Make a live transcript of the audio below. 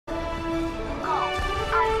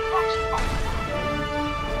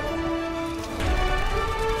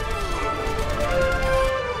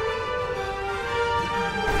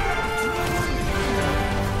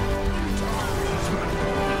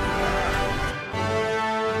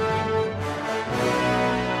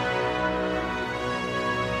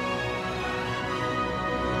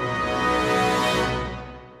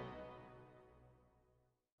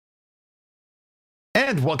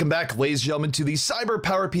And welcome back, ladies and gentlemen, to the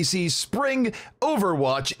CyberPowerPC Spring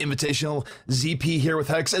Overwatch Invitational. ZP here with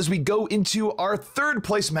Hex as we go into our third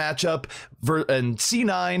place matchup and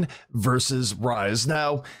C9 versus Rise.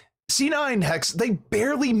 Now, C9, Hex, they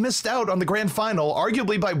barely missed out on the grand final,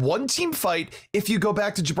 arguably by one team fight if you go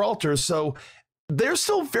back to Gibraltar, so they're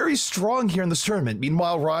still very strong here in this tournament.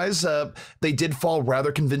 Meanwhile, Rise, they did fall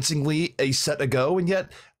rather convincingly a set ago, and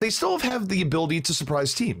yet they still have the ability to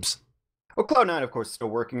surprise teams. Well, Cloud9, of course, still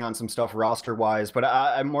working on some stuff roster-wise, but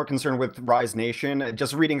I'm more concerned with Rise Nation.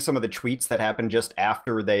 Just reading some of the tweets that happened just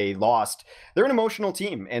after they lost, they're an emotional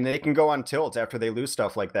team, and they can go on tilt after they lose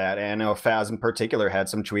stuff like that. And I know Faz in particular had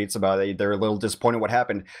some tweets about they're a little disappointed what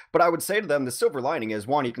happened. But I would say to them, the silver lining is,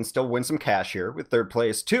 one, you can still win some cash here with third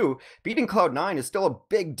place. Two, beating Cloud9 is still a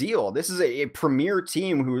big deal. This is a premier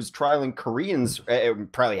team who's trialing Koreans,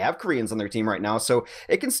 probably have Koreans on their team right now, so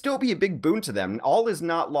it can still be a big boon to them. All is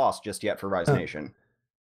not lost just yet for Rise Nation.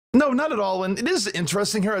 No, not at all. And it is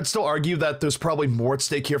interesting here. I'd still argue that there's probably more at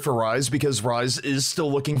stake here for Rise because Rise is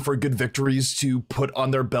still looking for good victories to put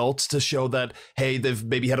on their belt to show that, hey, they've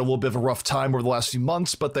maybe had a little bit of a rough time over the last few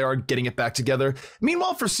months, but they are getting it back together.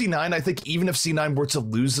 Meanwhile, for C9, I think even if C9 were to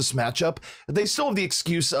lose this matchup, they still have the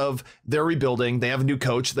excuse of they're rebuilding, they have a new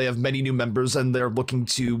coach, they have many new members, and they're looking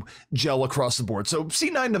to gel across the board. So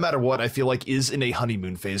C9, no matter what, I feel like is in a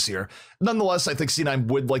honeymoon phase here. Nonetheless, I think C9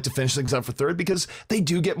 would like to finish things out for third because they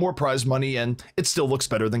do get more prize money, and it still looks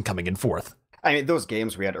better than coming in fourth. I mean, those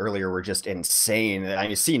games we had earlier were just insane. I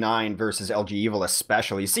mean, C9 versus LG Evil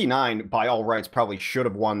especially. C9, by all rights, probably should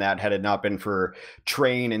have won that had it not been for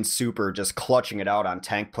Train and Super just clutching it out on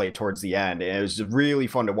tank play towards the end. And it was really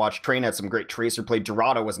fun to watch. Train had some great Tracer play.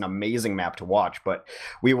 Dorado was an amazing map to watch, but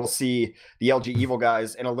we will see the LG Evil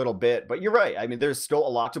guys in a little bit. But you're right. I mean, there's still a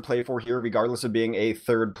lot to play for here, regardless of being a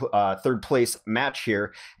third place match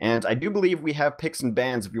here. And I do believe we have picks and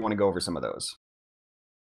bans if you want to go over some of those.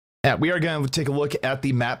 Yeah, we are going to take a look at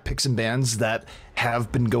the map picks and bans that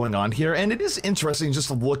have been going on here, and it is interesting just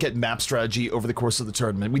to look at map strategy over the course of the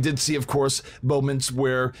tournament. We did see, of course, moments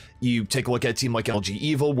where you take a look at a team like LG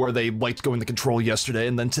Evil, where they liked going to control yesterday,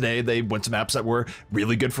 and then today they went to maps that were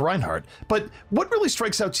really good for Reinhardt. But what really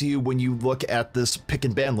strikes out to you when you look at this pick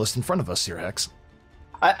and ban list in front of us here, Hex?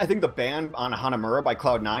 I think the ban on Hanamura by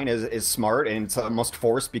Cloud9 is smart, and it's almost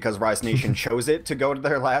forced because Rise Nation chose it to go to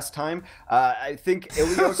their last time. I think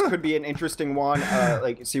Ilios could be an interesting one,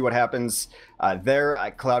 see what happens there.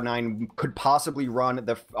 Cloud9 could possibly run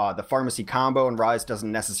the Pharmacy combo, and Rise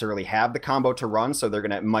doesn't necessarily have the combo to run, so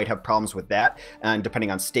they're might have problems with that. And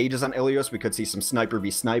depending on stages on Ilios, we could see some Sniper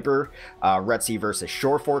v Sniper. Retzi versus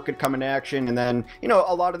Shorefort could come into action, and then, you know,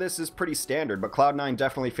 a lot of this is pretty standard, but Cloud9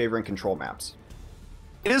 definitely favoring control maps.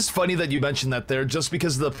 It is funny that you mentioned that there, just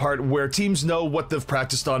because of the part where teams know what they've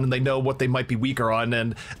practiced on and they know what they might be weaker on,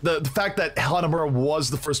 and the fact that Hanamura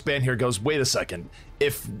was the first ban here goes, wait a second,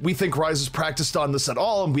 if we think Rise has practiced on this at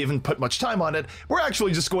all and we haven't put much time on it, we're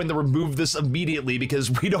actually just going to remove this immediately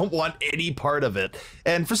because we don't want any part of it.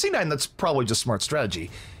 And for C9, that's probably just smart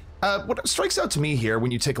strategy. What strikes out to me here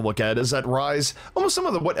when you take a look at it is that Rise, almost some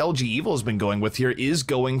of what LG Evil has been going with here, is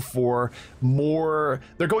going for more,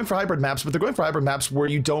 they're going for hybrid maps, but they're going for hybrid maps where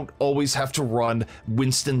you don't always have to run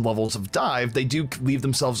Winston levels of dive. They do leave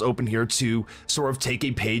themselves open here to sort of take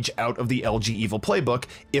a page out of the LG Evil playbook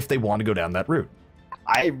if they want to go down that route.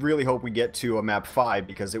 I really hope we get to a map 5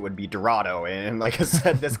 because it would be Dorado, and like I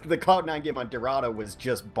said, the Cloud9 game on Dorado was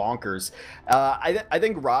just bonkers. I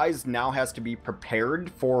think Rise now has to be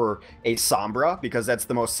prepared for a Sombra because that's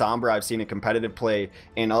the most Sombra I've seen in competitive play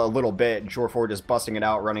in a little bit. Shorefort is busting it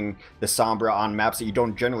out, running the Sombra on maps that you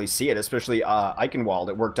don't generally see it, especially Eichenwald.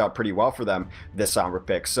 It worked out pretty well for them, this Sombra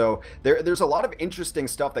pick. So there's a lot of interesting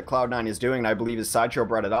stuff that Cloud9 is doing, and I believe as Sideshow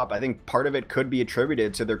brought it up, I think part of it could be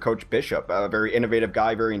attributed to their coach Bishop, a very innovative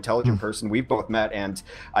guy, very intelligent person we've both met, and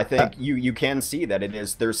I think you can see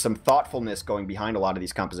that there's some thoughtfulness going behind a lot of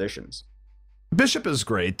these compositions. Bishop is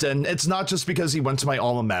great, and it's not just because he went to my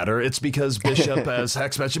alma mater, it's because Bishop, as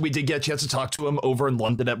Hex mentioned, we did get a chance to talk to him over in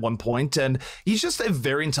London at one point, and he's just a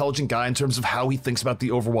very intelligent guy in terms of how he thinks about the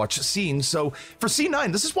Overwatch scene. So for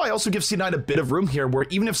C9, this is why I also give C9 a bit of room here, where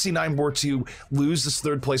even if C9 were to lose this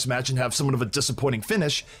third place match and have somewhat of a disappointing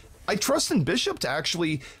finish, I trust in Bishop to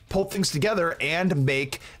actually pull things together and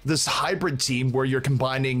make this hybrid team where you're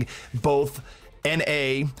combining both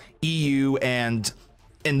NA, EU, and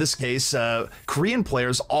in this case, Korean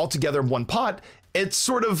players all together in one pot. It's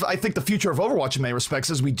sort of, I think, the future of Overwatch in many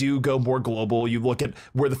respects as we do go more global. You look at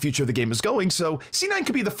where the future of the game is going. So C9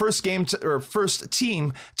 could be the first game first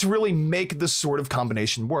team to really make this sort of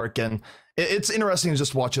combination work. And it's interesting to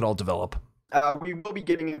just watch it all develop. We will be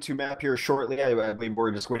getting into map here shortly. I believe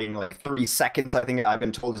we're just waiting like 30 seconds. I think I've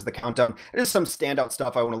been told is the countdown. There's some standout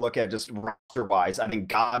stuff I want to look at just roster-wise. I think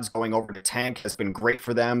God's going over to tank has been great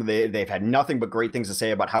for them. They've had nothing but great things to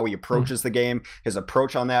say about how he approaches the game, his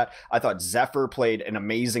approach on that. I thought Zephyr played an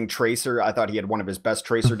amazing Tracer. I thought he had one of his best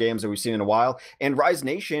Tracer games that we've seen in a while. And Rise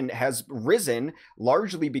Nation has risen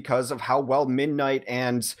largely because of how well Midnight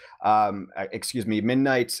and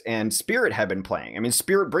Spirit have been playing. I mean,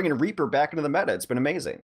 Spirit bringing Reaper back into the meta. It's been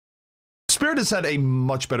amazing. Spirit has had a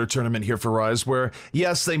much better tournament here for Rise, where,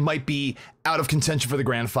 yes, they might be out of contention for the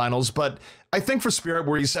grand finals, but I think for Spirit,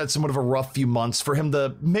 where he's had somewhat of a rough few months, for him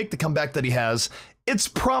to make the comeback that he has, it's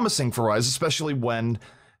promising for Rise, especially when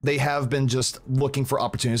they have been just looking for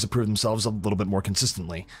opportunities to prove themselves a little bit more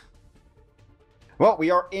consistently. Well,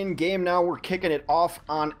 we are in game now. We're kicking it off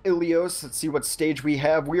on Ilios. Let's see what stage we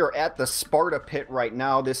have. We are at the Sparta pit right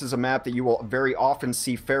now. This is a map that you will very often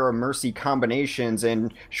see Pharah Mercy combinations,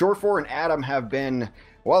 and Shore4 and Adam have been,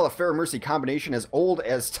 well, a Pharah Mercy combination as old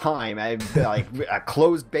as time. Like a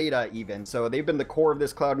closed beta even. So they've been the core of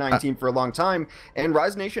this Cloud9 team for a long time, and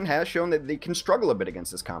Rise Nation has shown that they can struggle a bit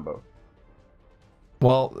against this combo.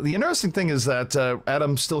 Well, the interesting thing is that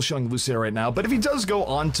Adam's still showing Lucia right now, but if he does go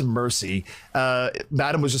on to Mercy,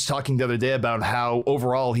 Adam was just talking the other day about how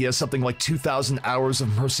overall he has something like 2,000 hours of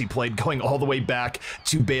Mercy played going all the way back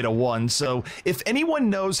to Beta 1. So if anyone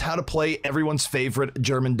knows how to play everyone's favorite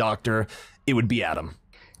German doctor, it would be Adam.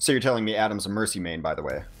 So you're telling me Adam's a Mercy main, by the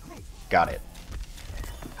way. Got it.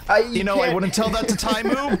 I wouldn't tell that to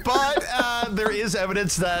Taimu, but there is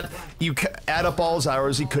evidence that you add up all his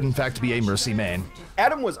hours, he could in fact be a Mercy main.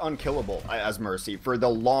 Adam was unkillable as Mercy for the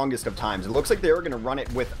longest of times. It looks like they were going to run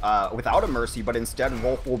it with without a Mercy, but instead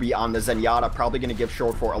Wolf will be on the Zenyatta, probably going to give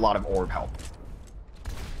Shore4 a lot of orb help.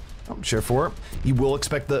 Shore4, you will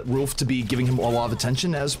expect the Wolf to be giving him a lot of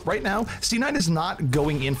attention, as right now, C9 is not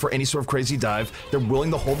going in for any sort of crazy dive. They're willing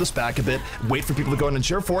to hold this back a bit, wait for people to go in on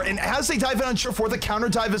Shore4, and as they dive in on Shore4, the counter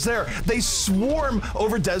dive is there. They swarm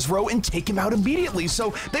over Desro and take him out immediately,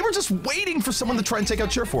 so they were just waiting for someone to try and take out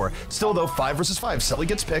Shore4. Still though, 5 versus 5, Selly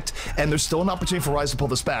gets picked, and there's still an opportunity for Rise to pull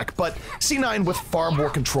this back, but C9 with far more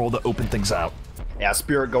control to open things out. Yeah,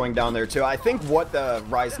 Spirit going down there too. I think what the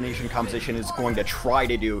Rise Nation composition is going to try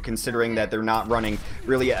to do, considering that they're not running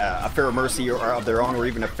really a Pharah Mercy or of their own, or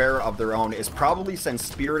even a Pharah of their own, is probably send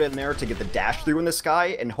Spirit in there to get the dash through in the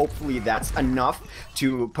sky, and hopefully that's enough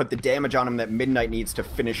to put the damage on him that Midnight needs to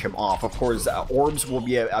finish him off. Of course, orbs will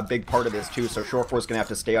be a big part of this too, so Shore4 is going to have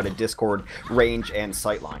to stay out of Discord range and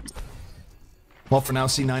sightline. Well, for now,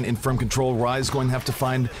 C9 in firm control. Rise going to have to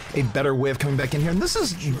find a better way of coming back in here. And this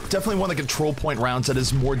is definitely one of the control point rounds that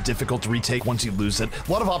is more difficult to retake once you lose it.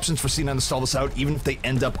 A lot of options for C9 to stall this out, even if they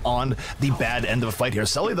end up on the bad end of a fight here.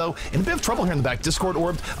 Selly, though, in a bit of trouble here in the back. Discord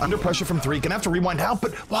orbed, under pressure from 3. Gonna have to rewind out,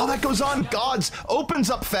 but while that goes on, Gods opens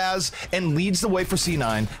up Faz and leads the way for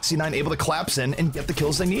C9. C9 able to collapse in and get the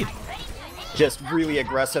kills they need. Just really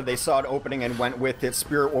aggressive. They saw it opening and went with it.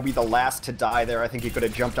 Spirit will be the last to die there. I think he could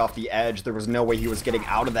have jumped off the edge. There was no way he was getting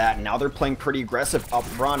out of that. And now they're playing pretty aggressive up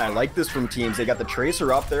front. I like this from teams. They got the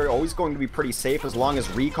Tracer up there. Always going to be pretty safe as long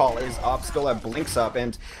as Recall is up. Still have Blinks up.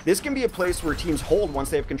 And this can be a place where teams hold once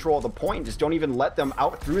they have control of the point. Just don't even let them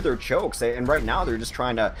out through their chokes. And right now they're just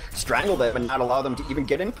trying to strangle them and not allow them to even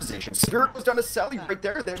get in position. Spirit goes down to Selly right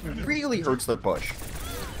there. That really hurts the push.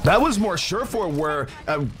 That was more Shore4, where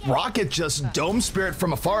Rocket just domed Spirit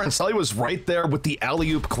from afar, and Selly was right there with the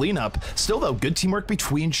alley-oop cleanup. Still, though, good teamwork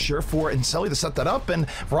between Shore4 and Selly to set that up, and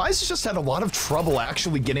Rise has just had a lot of trouble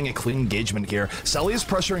actually getting a clean engagement here. Selly is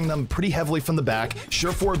pressuring them pretty heavily from the back,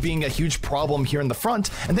 Shore4 being a huge problem here in the front,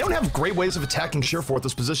 and they don't have great ways of attacking Shore4 at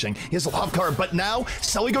this position. He has a lot of cover, but now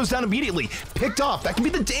Selly goes down immediately, picked off. That can be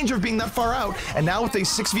the danger of being that far out, and now with a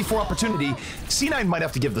 6v4 opportunity, C9 might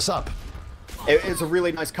have to give this up. It's a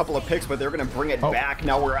really nice couple of picks, but they're going to bring it back.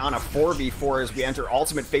 Now we're on a 4v4 as we enter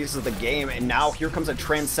ultimate phases of the game, and now here comes a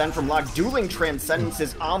Transcend from Locke. Dueling Transcendence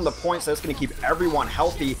is on the point, so that's going to keep everyone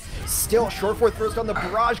healthy. Still, Shore4 throws down the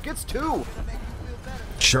barrage, gets 2.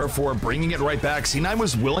 Shore4 bringing it right back. C9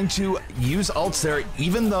 was willing to use ults there,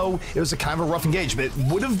 even though it was a kind of a rough engagement.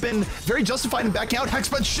 It would have been very justified in backing out Hex,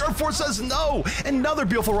 but Shore4 says no. Another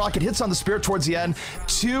beautiful rocket hits on the Spirit towards the end.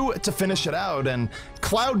 2 to finish it out, and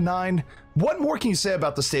Cloud9, what more can you say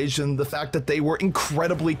about the stage than the fact that they were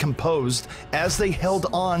incredibly composed as they held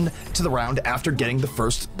on to the round after getting the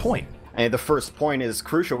first point? And the first point is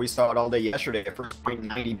crucial. We saw it all day yesterday. First point,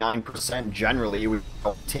 99% generally. We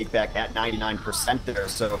take back at 99% there.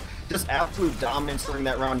 So just absolute dominance during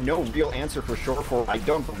that round. No real answer for Short4. I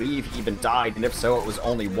don't believe he even died. And if so, it was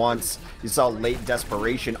only once. You saw late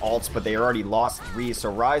desperation ults, but they already lost 3.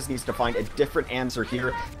 So Rise needs to find a different answer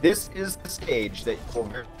here. This is the stage that will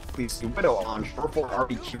very quickly see Widow on. Short4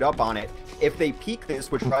 already queued up on it. If they peek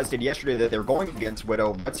this, which Rise did yesterday, that they're going against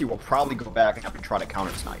Widow, Betsy will probably go back and have to try to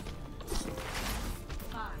counter snipe.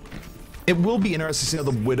 It will be interesting to see how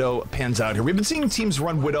the Widow pans out here. We've been seeing teams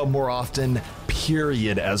run Widow more often,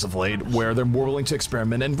 period, as of late, where they're more willing to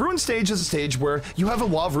experiment. And Ruin stage is a stage where you have a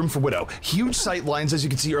lot of room for Widow. Huge sight lines, as you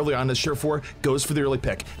can see early on, as Short4 goes for the early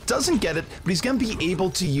pick. Doesn't get it, but he's going to be able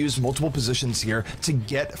to use multiple positions here to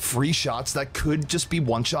get free shots that could just be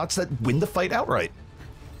one-shots that win the fight outright.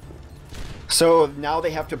 So now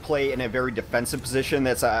they have to play in a very defensive position.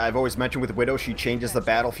 That's I've always mentioned with Widow, she changes the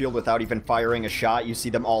battlefield without even firing a shot. You see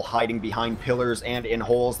them all hiding behind pillars and in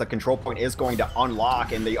holes. The control point is going to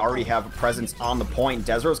unlock, and they already have a presence on the point.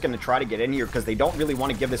 Desro's going to try to get in here because they don't really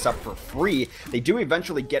want to give this up for free. They do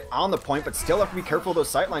eventually get on the point, but still have to be careful of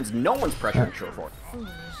those sightlines. No one's pressuring Short4.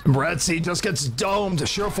 Bretzi just gets domed.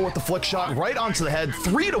 Short4 with the flick shot right onto the head.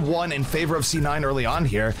 3-1 in favor of C9 early on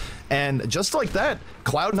here. And just like that,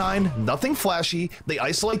 Cloud9, nothing flashy. They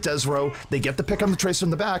isolate Desro. They get the pick on the Tracer in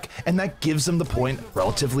the back, and that gives them the point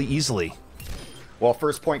relatively easily. Well,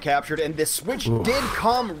 first point captured, and this switch did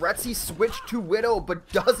come. Retzi switched to Widow, but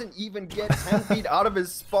doesn't even get 10 feet out of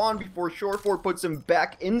his spawn before Short4 puts him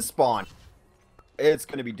back in spawn. It's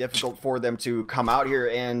going to be difficult for them to come out here,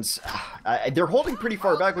 and they're holding pretty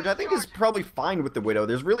far back, which I think is probably fine with the Widow.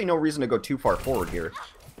 There's really no reason to go too far forward here.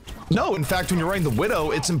 No, in fact, when you're running the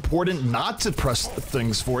Widow, it's important not to press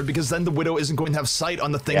things forward because then the Widow isn't going to have sight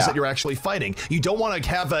on the things that you're actually fighting. You don't want to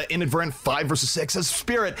have an inadvertent 5 versus 6 as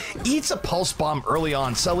Spirit eats a pulse bomb early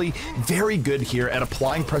on. Sully, very good here at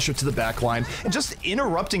applying pressure to the backline and just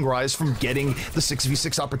interrupting Rise from getting the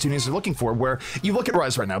 6v6 opportunities they're looking for, where you look at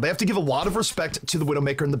Rise right now, they have to give a lot of respect to the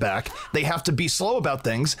Widowmaker in the back. They have to be slow about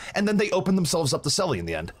things, and then they open themselves up to Sully in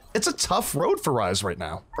the end. It's a tough road for Rise right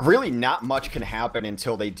now. Really, not much can happen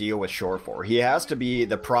until they deal with Short4. He has to be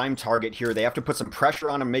the prime target here. They have to put some pressure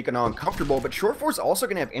on him, make it uncomfortable, but Short4's also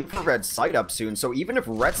going to have infrared sight up soon, so even if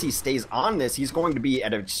Retzi stays on this, he's going to be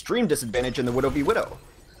at an extreme disadvantage in the Widow v Widow.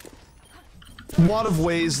 A lot of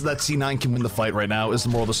ways that C9 can win the fight right now, is the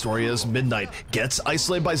moral of the story is Midnight gets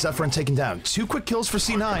isolated by Zephyr and taken down. 2 quick kills for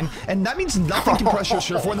C9, and that means nothing can pressure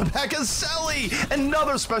Short4 in the back as Sally!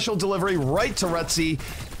 Another special delivery right to Retzi.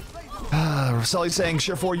 Sully's saying,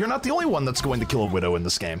 Short4, you're not the only one that's going to kill a Widow in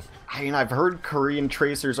this game. I mean, I've heard Korean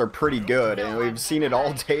Tracers are pretty good, and we've seen it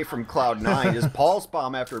all day from Cloud9. Just pulse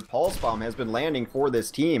bomb after pulse bomb has been landing for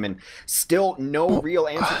this team, and still no real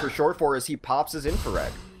answer for Short4 as he pops his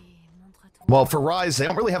infrared. Well, for Rise, they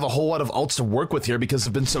don't really have a whole lot of ults to work with here because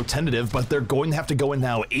they've been so tentative, but they're going to have to go in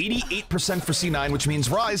now. 88% for C9, which means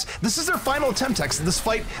Rise, this is their final attempt, Hex. This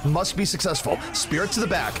fight must be successful. Spirit to the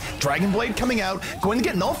back, Dragon Blade coming out, going to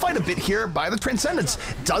get nullified a bit here by the Transcendence.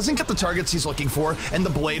 Doesn't get the targets he's looking for, and the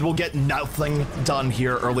Blade will get nothing done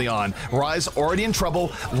here early on. Rise already in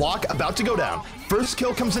trouble, Lock about to go down. First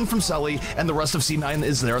kill comes in from Sully, and the rest of C9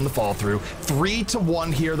 is there in the fall through.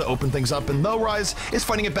 3-1 here to open things up, and though Rise is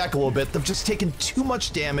fighting it back a little bit, they've just taken too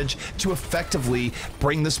much damage to effectively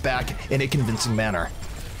bring this back in a convincing manner.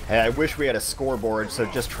 Hey, I wish we had a scoreboard, so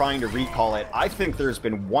just trying to recall it. I think there's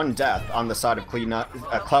been 1 death on the side of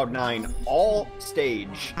Cloud9 all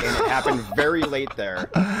stage, and it happened very late there.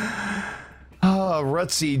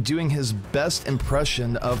 Retzi doing his best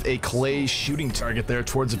impression of a clay shooting target there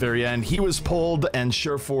towards the very end. He was pulled, and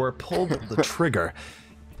Short4 pulled the trigger.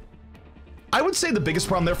 I would say the biggest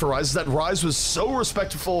problem there for Rise is that Rise was so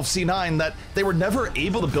respectful of C9 that they were never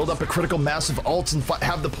able to build up a critical mass of ults and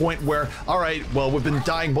have the point where, all right, well, we've been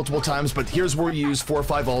dying multiple times, but here's where we use 4 or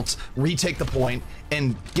 5 ults, retake the point,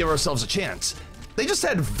 and give ourselves a chance. They just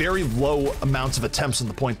had very low amounts of attempts on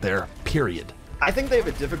the point there, period. I think they have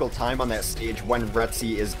a difficult time on that stage when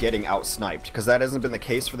Retzi is getting out-sniped, because that hasn't been the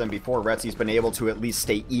case for them before. Retzi's been able to at least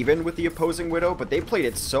stay even with the opposing Widow, but they played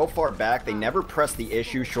it so far back, they never pressed the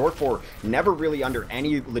issue. Short4 never really under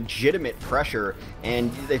any legitimate pressure,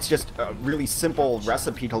 and it's just a really simple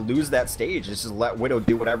recipe to lose that stage. It's just let Widow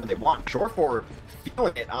do whatever they want. Short4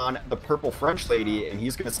 feeling it on the purple French lady, and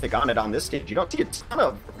he's going to stick on it on this stage. You don't see a ton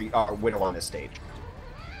of Widow on this stage.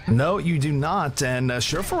 No, you do not, and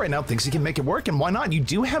Surefour right now thinks he can make it work, and why not? You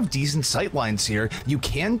do have decent sight lines here. You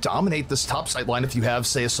can dominate this top sight line if you have,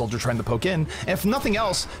 say, a soldier trying to poke in, and if nothing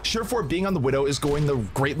else, Surefour being on the Widow is going to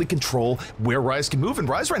greatly control where Ryze can move, and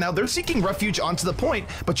Ryze right now, they're seeking refuge onto the point,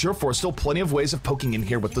 but Surefour still plenty of ways of poking in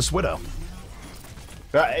here with this Widow.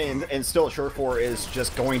 And still, Surefour is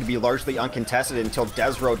just going to be largely uncontested until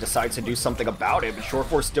Desro decides to do something about it. But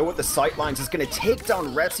Surefour still with the sightlines is going to take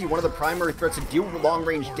down Retzi, one of the primary threats to deal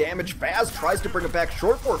long-range damage. Faz tries to bring it back.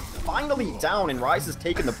 Surefour finally down, and Ryze has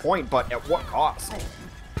taken the point, but at what cost?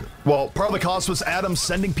 Well, part of the cost was Adam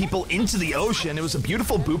sending people into the ocean. It was a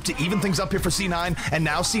beautiful boop to even things up here for C9, and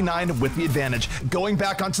now C9 with the advantage. Going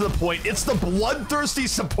back onto the point, it's the bloodthirsty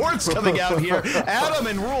supports coming out here. Adam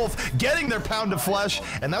and Rolf getting their pound of flesh,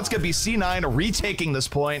 and that's going to be C9 retaking this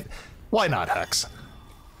point. Why not, Hex?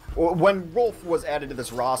 When Rolf was added to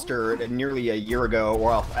this roster nearly a year ago,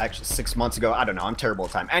 well, actually 6 months ago, I don't know, I'm terrible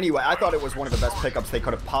at time. Anyway, I thought it was one of the best pickups they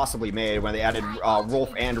could have possibly made when they added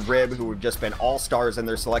Rolf and Rib, who have just been all-stars in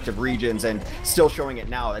their selective regions and still showing it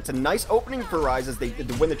now. It's a nice opening for Ryze as they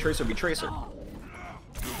win the Tracer v Tracer.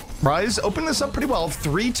 Ryze opened this up pretty well,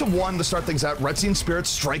 3-1 to start things out. Retzi and Spirit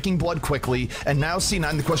striking blood quickly, and now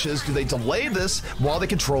C9, the question is, do they delay this while they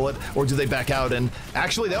control it, or do they back out? And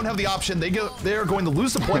actually, they don't have the option. They're going to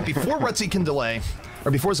lose the point before Retzi can delay,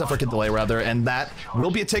 or before Zephyr can delay, rather, and that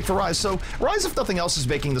will be a take for Ryze. So Ryze, if nothing else, is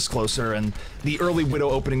making this closer, and the early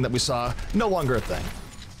Widow opening that we saw, no longer a thing.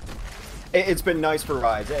 It's been nice for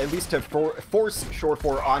Ryze, at least to force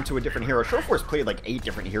Surefour onto a different hero. Surefour's played like 8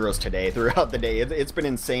 different heroes today throughout the day. It's been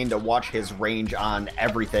insane to watch his range on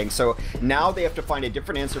everything. So now they have to find a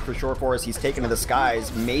different answer for Surefour as he's taken to the skies.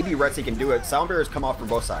 Maybe Retzi can do it. Soundbarriers come off from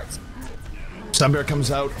both sides. Sunbear comes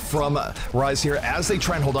out from Ryze here as they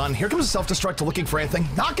try and hold on. Here comes a self-destruct looking for anything.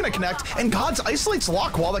 Not going to connect. And Gods isolates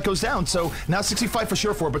Lock while that goes down. So now 65 for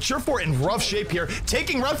Surefour. But Surefour in rough shape here.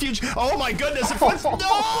 Taking refuge. Oh my goodness. No!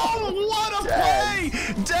 What a play!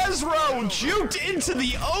 Desro juked into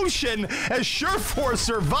the ocean as Surefour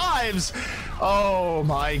survives. Oh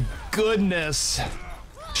my goodness.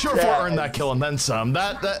 Surefour earned that kill and then some.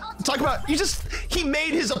 Talk about, he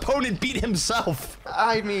made his opponent beat himself.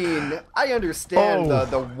 I mean, I understand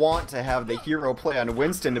the want to have the hero play on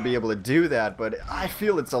Winston to be able to do that, but I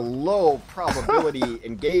feel it's a low probability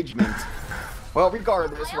engagement. Well,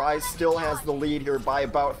 regardless, Ryze still has the lead here by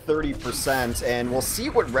about 30%, and we'll see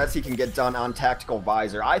what Retzi can get done on Tactical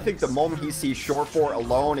Visor. I think the moment he sees Surefour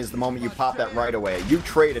alone is the moment you pop that right away. You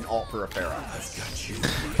trade an ult for a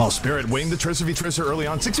Pharah. Well, Spirit winning the Tracer v Tracer early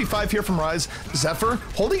on. 65 here from Ryze. Zephyr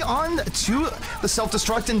holding on to the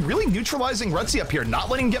self-destruct and really neutralizing Retzi up here, not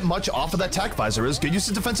letting him get much off of that Tac Visor. Is good use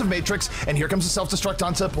of defensive matrix, and here comes the self-destruct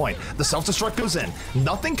onto the point. The self-destruct goes in.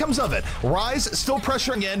 Nothing comes of it. Ryze still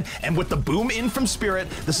pressuring in, and with the boom in from Spirit,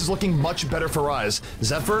 this is looking much better for Ryze.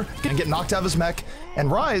 Zephyr gonna get knocked out of his mech,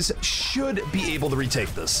 and Ryze should be able to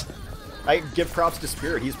retake this. I give props to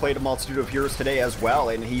Spirit. He's played a multitude of heroes today as well,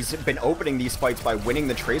 and he's been opening these fights by winning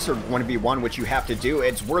the Tracer 1v1, which you have to do.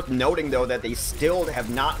 It's worth noting, though, that they still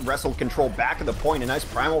have not wrestled control back at the point. A nice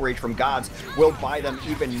Primal Rage from Gods will buy them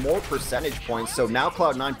even more percentage points, so now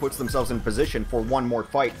Cloud9 puts themselves in position for one more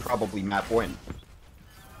fight, probably map win.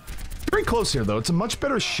 Very close here, though. It's a much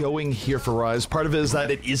better showing here for Ryze. Part of it is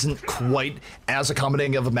that it isn't quite as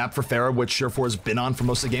accommodating of a map for Pharah, which Surefour has been on for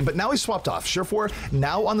most of the game, but now he's swapped off. Surefour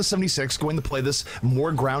now on the 76, going to play this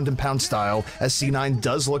more ground and pound style, as C9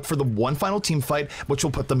 does look for the one final team fight, which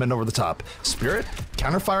will put them in over the top. Spirit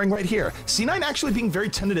counter-firing right here. C9 actually being very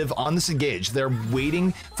tentative on this engage. They're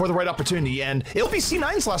waiting for the right opportunity, and it'll be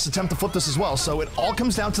C9's last attempt to flip this as well, so it all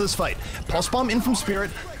comes down to this fight. Pulse Bomb in from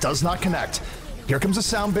Spirit, does not connect. Here comes a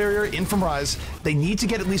sound barrier in from Ryze. They need to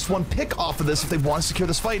get at least one pick off of this if they want to secure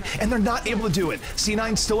this fight, and they're not able to do it.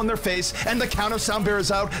 C9 still in their face, and the counter sound barrier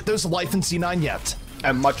is out. There's life in C9 yet.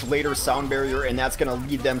 A much later sound barrier, and that's going to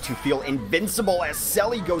lead them to feel invincible as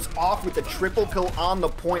Selly goes off with the triple kill on the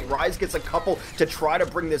point. Ryze gets a couple to try to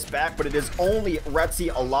bring this back, but it is only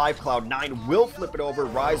Retzi alive. Cloud9 will flip it over.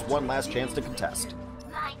 Ryze one last chance to contest.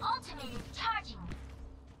 My ultimate is charging.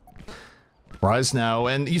 Ryze now,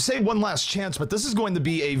 and you say one last chance, but this is going to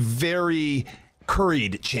be a very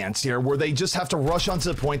curried chance here where they just have to rush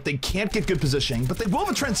onto the point. They can't get good positioning, but they will have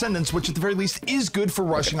a Transcendence, which at the very least is good for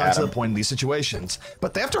rushing onto the point in these situations.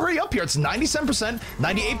 But they have to hurry up here. It's 97%,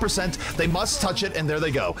 98%. They must touch it, and there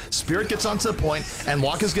they go. Spirit gets onto the point, and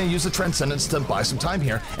Locke is going to use the Transcendence to buy some time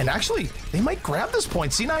here. And actually, they might grab this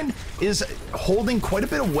point. C9 is holding quite a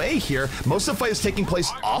bit away here. Most of the fight is taking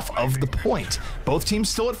place off of the point. Both teams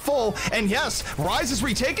still at full, and yes, Ryze is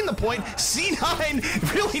retaking the point.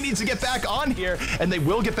 C9 really needs to get back on here. and they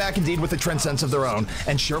will get back indeed with a Transcendence of their own.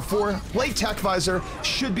 And Surefour, late Tech Visor,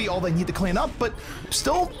 should be all they need to clean up, but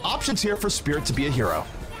still options here for Spirit to be a hero.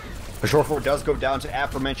 Surefour does go down to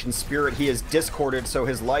aforementioned Spirit. He is discorded, so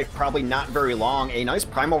his life probably not very long. A nice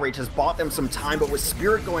Primal Rage has bought them some time, but with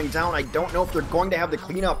Spirit going down, I don't know if they're going to have the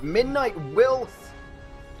cleanup. Midnight will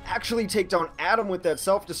actually take down Adam with that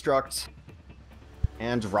self-destruct.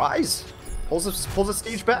 And Rise pulls a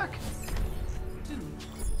stage back.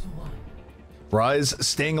 Rise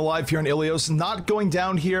staying alive here in Ilios, not going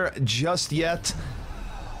down here just yet.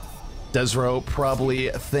 Desro probably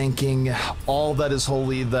thinking all that is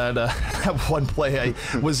holy that that one play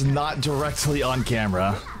I was not directly on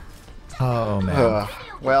camera. Oh, man.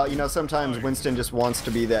 Well, you know, sometimes Winston just wants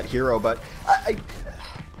to be that hero, but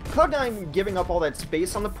Cloud9 giving up all that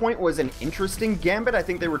space on the point was an interesting gambit. I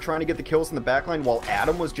think they were trying to get the kills in the backline while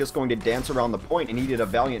Adam was just going to dance around the point, and he did a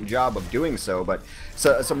valiant job of doing so. But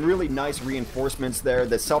some really nice reinforcements there.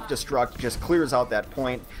 The self-destruct just clears out that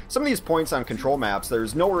point. Some of these points on control maps,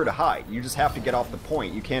 there's nowhere to hide. You just have to get off the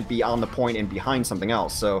point. You can't be on the point and behind something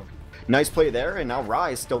else. So nice play there, and now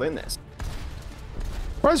Rise still in this.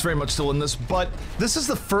 Rise very much still in this, but this is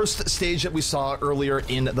the first stage that we saw earlier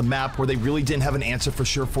in the map where they really didn't have an answer for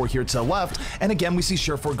Surefour here to the left, and again we see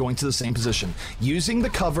Surefour going to the same position, using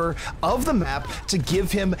the cover of the map to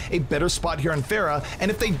give him a better spot here on Pharah,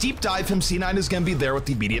 and if they deep dive him, C9 is going to be there with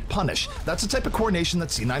the immediate punish. That's the type of coordination that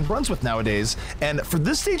C9 runs with nowadays, and for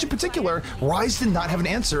this stage in particular, Rise did not have an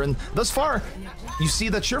answer, and thus far, you see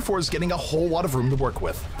that Surefour is getting a whole lot of room to work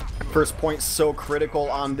with. First point so critical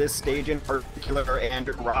on this stage in particular, and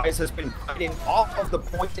Rise has been fighting off of the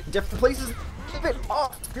point in different places. Give it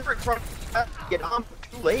off. Spirit trying to get on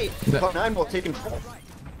too late. Cloud9 will take control.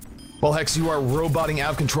 Well, Hex, you are roboting out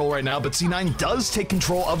of control right now, but C9 does take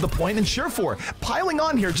control of the point, and Surefour piling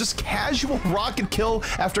on here, just casual rocket kill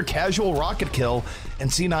after casual rocket kill, and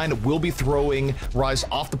C9 will be throwing Rise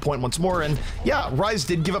off the point once more, and yeah, Rise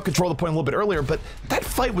did give up control of the point a little bit earlier, but that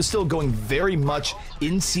fight was still going very much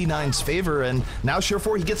in C9's favor, and now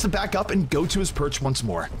Surefour, he gets to back up and go to his perch once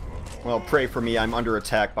more. Well, pray for me, I'm under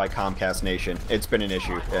attack by Comcast Nation. It's been an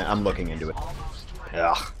issue, I'm looking into it.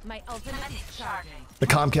 Ugh. My ultimate is charging. The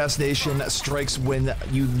Comcast Nation strikes when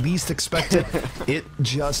you least expect it. It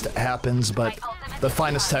just happens, but the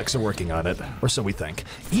finest techs are working on it, or so we think.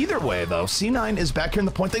 Either way, though, C9 is back here in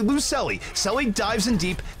the point. They lose Selly. Selly dives in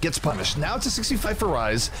deep, gets punished. Now it's a 65 for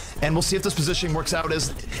Rise, and we'll see if this positioning works out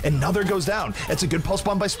as another goes down. It's a good pulse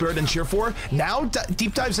bomb by Spirit, and Surefour now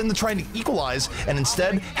deep dives in to try and equalize, and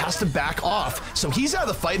instead has to back off. So he's out of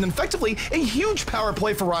the fight, and effectively a huge power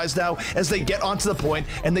play for Rise now as they get onto the point,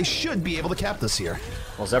 and they should be able to cap this here.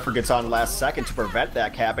 Well, Zephyr gets on last second to prevent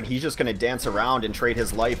that cap, and he's just going to dance around and trade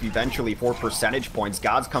his life eventually for percentage points.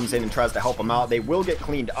 Gods comes in and tries to help him out. They will get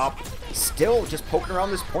cleaned up. Still just poking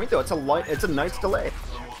around this point, though. It's a nice delay.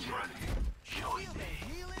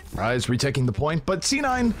 Rise retaking the point, but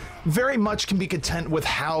C9 very much can be content with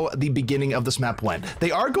how the beginning of this map went.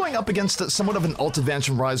 They are going up against somewhat of an ult advantage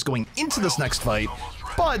from Rise going into this next fight,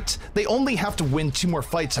 but they only have to win 2 more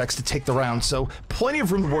fights, Hex, to take the round, so plenty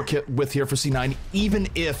of room to work with here for C9, even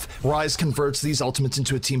if Rise converts these ultimates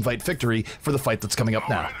into a team fight victory for the fight that's coming up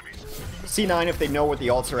now. C9, if they know what the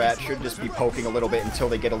ults are at, should just be poking a little bit until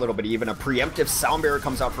they get a little bit even. A preemptive Sound Barrier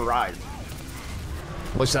comes out for Rise.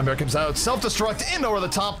 Sound Barrier comes out, self-destruct in over the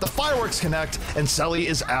top, the fireworks connect, and Selly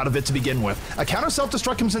is out of it to begin with. A counter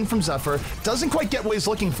self-destruct comes in from Zephyr, doesn't quite get what he's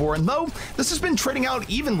looking for, and though this has been trading out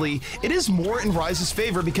evenly, it is more in Rise's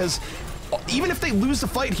favor because even if they lose the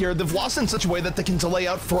fight here, they've lost in such a way that they can delay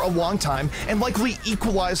out for a long time and likely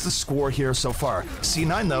equalize the score here so far.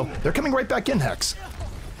 C9, though, they're coming right back in, Hex.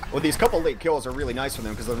 Well, these couple late kills are really nice for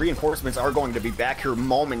them because the reinforcements are going to be back here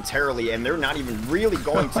momentarily, and they're not even really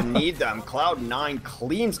going to need them. Cloud9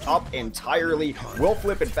 cleans up entirely, will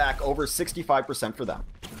flip it back over 65% for them.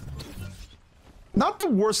 Not the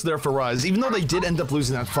worst there for Rise, even though they did end up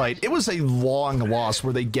losing that fight. It was a long loss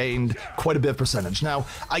where they gained quite a bit of percentage. Now,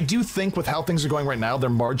 I do think with how things are going right now, their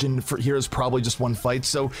margin for here is probably just 1 fight,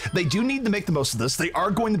 so they do need to make the most of this. They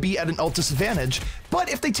are going to be at an ult disadvantage,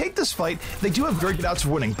 but if they take this fight, they do have very good outs for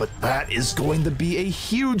winning, but that is going to be a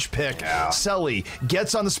huge pick. Yeah. Selly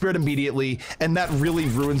gets on the Spirit immediately, and that really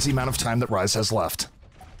ruins the amount of time that Rise has left.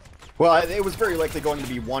 Well, it was very likely going to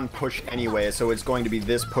be 1 push anyway, so it's going to be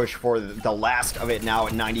this push for the last of it now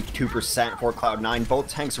at 92% for Cloud9. Both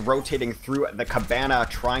tanks rotating through the Cabana,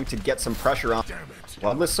 trying to get some pressure on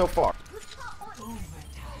Bloodless so far.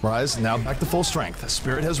 Rise now back to full strength.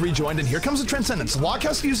 Spirit has rejoined, and here comes the Transcendence. Locke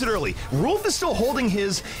has to use it early. Rulf is still holding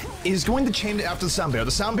his, is going to chain it after the Sound Barrier.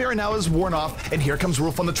 The Sound Barrier now is worn off, and here comes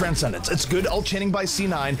Rulf on the Transcendence. It's good ult chaining by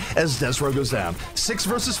C9 as Desro goes down. 6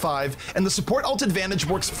 versus 5, and the support ult advantage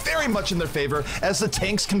works very much in their favor as the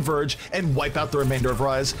tanks converge and wipe out the remainder of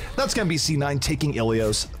Rise. That's going to be C9 taking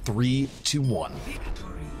Ilios 3-1.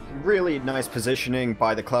 Really nice positioning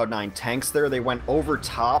by the Cloud9 tanks there. They went over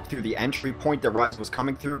top through the entry point that Rise was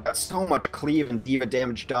coming through. Got so much cleave and diva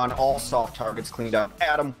damage done. All soft targets cleaned up.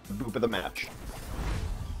 Adam, boop of the match.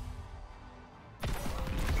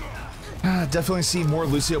 Definitely see more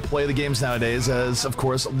Lucio play the games nowadays, as of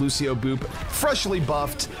course Lucio Boop, freshly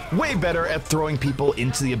buffed, way better at throwing people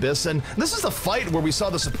into the abyss. And this is the fight where we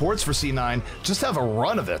saw the supports for C9 just have a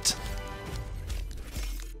run of it.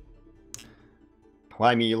 Well,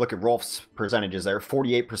 I mean, you look at Rolf's percentages there,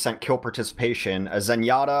 48% kill participation. A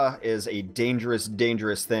Zenyatta is a dangerous,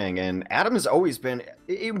 dangerous thing, and Adam has always been...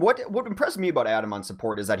 What impressed me about Adam on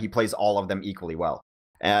support is that he plays all of them equally well.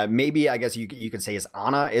 Maybe, I guess you could say his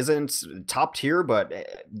Ana isn't top tier, but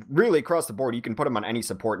really across the board, you can put him on any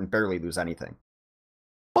support and barely lose anything.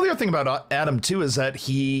 Well, the other thing about Adam, too, is that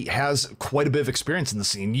he has quite a bit of experience in the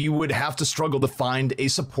scene. You would have to struggle to find a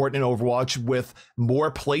support in Overwatch with more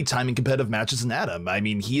playtime in competitive matches than Adam. I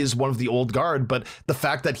mean, he is one of the old guard, but the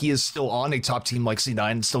fact that he is still on a top team like C9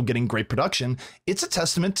 and still getting great production, it's a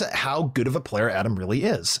testament to how good of a player Adam really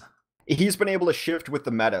is. He's been able to shift with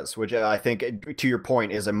the metas, which I think, to your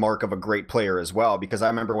point, is a mark of a great player as well, because I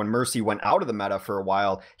remember when Mercy went out of the meta for a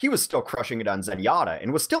while, he was still crushing it on Zenyatta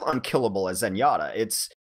and was still unkillable as Zenyatta.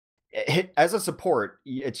 As a support,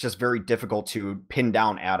 it's just very difficult to pin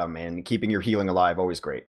down Adam, and keeping your healing alive, always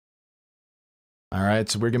great. All right,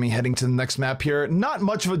 so we're going to be heading to the next map here. Not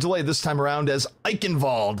much of a delay this time around, as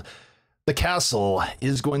Eichenwald, the castle,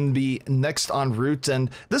 is going to be next en route,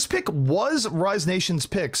 and this pick was Rise Nation's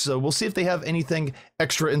pick, so we'll see if they have anything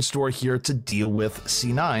extra in store here to deal with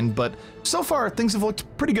C9, but so far things have looked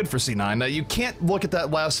pretty good for C9. Now, you can't look at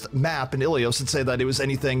that last map in Ilios and say that it was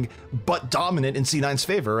anything but dominant in C9's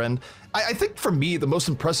favor, and I think for me the most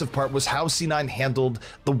impressive part was how C9 handled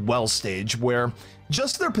the well stage, where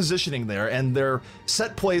just their positioning there and their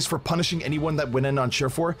set plays for punishing anyone that went in on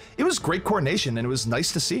Surefour, it was great coordination and it was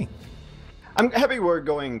nice to see. I'm happy we're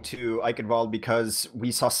going to Eichenwald because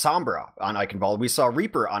we saw Sombra on Eichenwald, we saw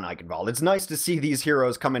Reaper on Eichenwald. It's nice to see these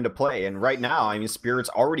heroes come into play, and right now, I mean, Spirit's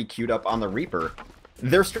already queued up on the Reaper.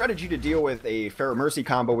 Their strategy to deal with a Pharah Mercy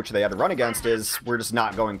combo, which they had to run against, is we're just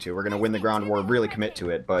not going to. We're going to win the ground war, really commit to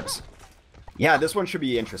it, but yeah, this one should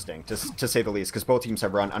be interesting, to say the least, because both teams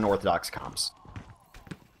have run unorthodox comps.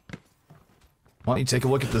 Why don't you take a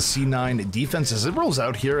look at the C9 defense as it rolls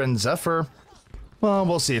out here, and Zephyr, well,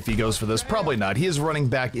 we'll see if he goes for this. Probably not. He is running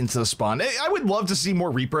back into the spawn. I would love to see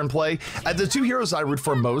more Reaper in play. The two heroes I root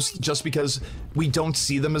for most, just because we don't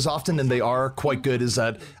see them as often and they are quite good, is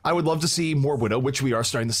that I would love to see more Widow, which we are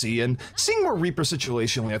starting to see, and seeing more Reaper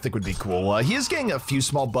situationally I think would be cool. He is getting a few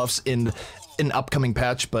small buffs in an upcoming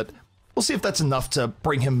patch, but we'll see if that's enough to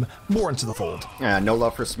bring him more into the fold. Yeah, no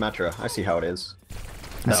love for Symmetra. I see how it is.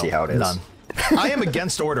 I see how it is. None. I am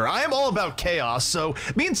against order. I am all about chaos, so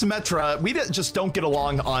me and Symmetra, we just don't get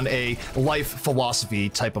along on a life philosophy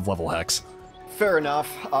type of level, Hex. Fair enough.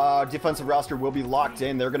 Defensive roster will be locked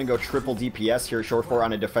in. They're going to go triple DPS here, Surefour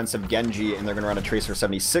on a defensive Genji, and they're going to run a Tracer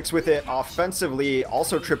 76 with it. Offensively,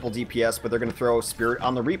 also triple DPS, but they're going to throw Spirit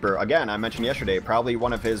on the Reaper. Again, I mentioned yesterday, probably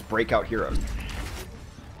one of his breakout heroes.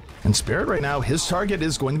 And Spirit right now, his target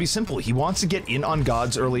is going to be simple. He wants to get in on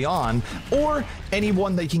gods early on, or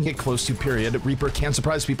anyone they can get close to, period. Reaper can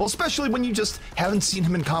surprise people, especially when you just haven't seen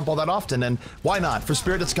him in comp all that often, and why not? For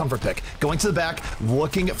Spirit, it's a comfort pick. Going to the back,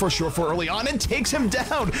 looking for Surefour early on, and takes him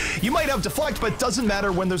down. You might have deflect, but it doesn't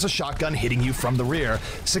matter when there's a shotgun hitting you from the rear.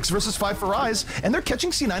 6 versus 5 for Rise, and they're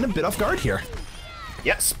catching C9 a bit off guard here.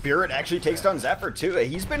 Yeah, Spirit actually takes down Zephyr too.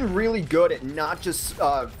 He's been really good at not just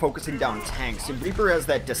focusing down tanks. And Reaper has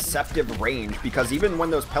that deceptive range, because even when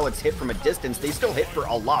those pellets hit from a distance, they still hit for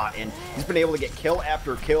a lot. And he's been able to get kill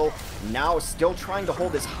after kill. Now still trying to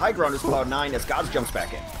hold his high ground as Cloud9 as Gods jumps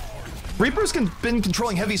back in. Reaper's been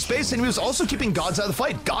controlling heavy space, and he was also keeping Gods out of the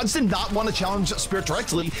fight. Gods did not want to challenge Spirit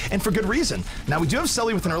directly, and for good reason. Now, we do have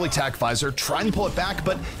Selly with an early tac visor, trying to pull it back,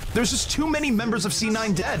 but there's just too many members of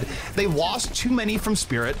C9 dead. They lost too many from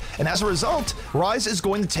Spirit, and as a result, Rise is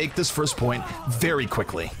going to take this first point very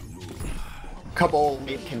quickly. Couple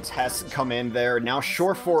late contests come in there. Now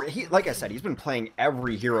Surefour, like I said, he's been playing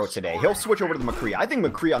every hero today. He'll switch over to the McCree. I think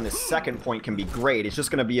McCree on this second point can be great. It's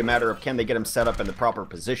just going to be a matter of can they get him set up in the proper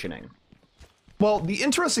positioning. Well, the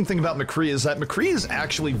interesting thing about McCree is that McCree is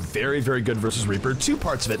actually very, very good versus Reaper. Two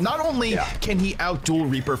parts of it. Not only can he out-duel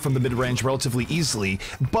Reaper from the mid-range relatively easily,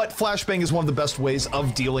 but Flashbang is one of the best ways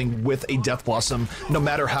of dealing with a Death Blossom, no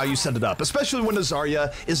matter how you set it up. Especially when a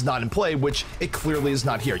Zarya is not in play, which it clearly is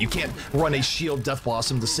not here. You can't run a shield Death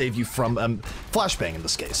Blossom to save you from Flashbang in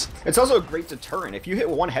this case. It's also a great deterrent. If you hit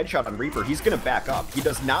one headshot on Reaper, he's going to back up. He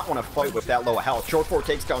does not want to fight with that low health. Short 4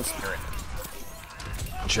 takes down Spirit.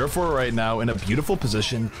 Surefour right now in a beautiful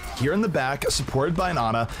position here in the back, supported by an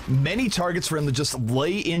Ana. Many targets for him to just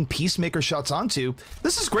lay in Peacemaker shots onto.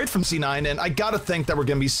 This is great from C9, and I gotta think that we're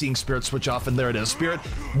gonna be seeing Spirit switch off, and there it is. Spirit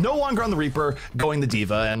no longer on the Reaper, going the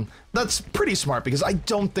D.Va, and that's pretty smart because I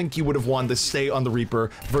don't think you would have wanted to stay on the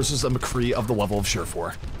Reaper versus a McCree of the level of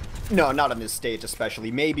Surefour. No, not on this stage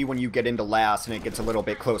especially. Maybe when you get into last and it gets a little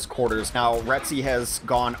bit close quarters. Now, Retzi has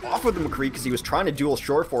gone off of the McCree because he was trying to duel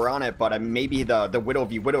Shore4 on it, but maybe the Widow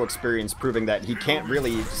v Widow experience proving that he can't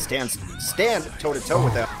really stand toe-to-toe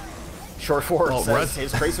with him. Shore4 says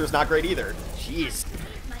his Tracer's not great either. Jeez.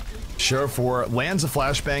 Surefour lands a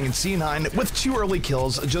flashbang, and C9 with 2 early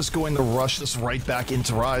kills just going to rush this right back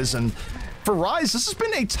into Rise. And for Rise, this has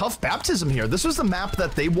been a tough baptism here. This was the map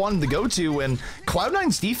that they wanted to go to, and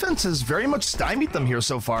Cloud9's defense has very much stymied them here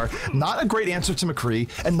so far. Not a great answer to McCree,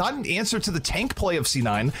 and not an answer to the tank play of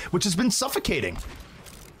C9, which has been suffocating.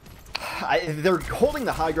 They're holding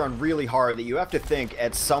the high ground really hard that you have to think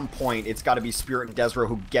at some point it's got to be Spirit and Desro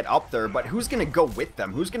who get up there, but who's going to go with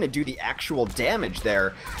them? Who's going to do the actual damage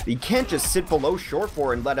there? You can't just sit below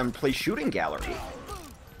Shore4 and let him play shooting gallery.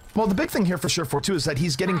 Well, the big thing here for Surefour too is that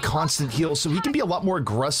he's getting constant heals, so he can be a lot more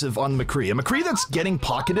aggressive on McCree. A McCree that's getting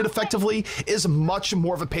pocketed effectively is much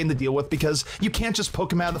more of a pain to deal with because you can't just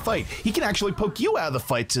poke him out of the fight. He can actually poke you out of the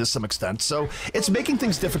fight to some extent, so it's making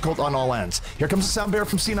things difficult on all ends. Here comes the sound bearer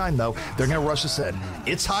from C9 though. They're gonna rush this in.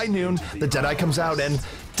 It's high noon, the Deadeye comes out and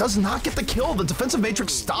does not get the kill. The defensive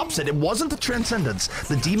matrix stops it. It wasn't the Transcendence.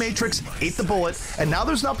 The D matrix ate the bullet, and now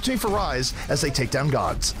there's an opportunity for Rise as they take down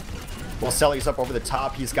Gods. Well, Selly's up over the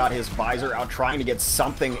top. He's got his visor out trying to get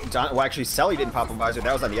something done. Well, actually, Selly didn't pop a visor.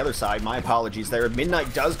 That was on the other side. My apologies there.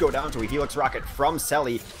 Midnight does go down to a Helix Rocket from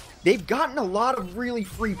Selly. They've gotten a lot of really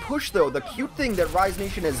free push, though. The cute thing that Rise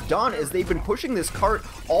Nation has done is they've been pushing this cart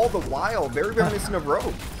all the while. Very reminiscent of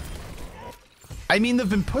Rogue. I mean, they've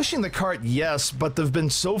been pushing the cart, yes, but they've been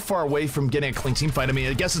so far away from getting a clean team fight. I mean,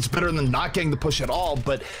 I guess it's better than not getting the push at all,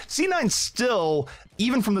 but C9 still,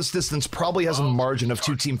 even from this distance, probably has a margin of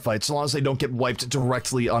 2 team fights, so long as they don't get wiped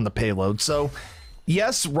directly on the payload. So,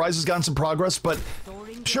 yes, Rise has gotten some progress, but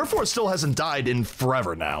Surefour still hasn't died in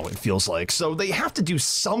forever now, it feels like. So they have to do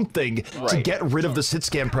something to get rid of this hit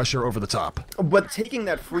scan pressure over the top. But taking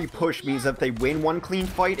that free push means that if they win one clean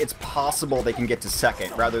fight, it's possible they can get to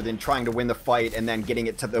second, rather than trying to win the fight and then getting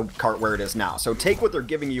it to the cart where it is now. So take what they're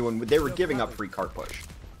giving you, and they were giving up free cart push.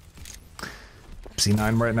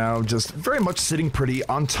 C9 right now just very much sitting pretty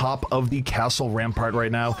on top of the castle rampart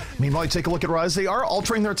right now. Meanwhile, you take a look at Rise, they are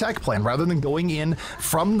altering their attack plan. Rather than going in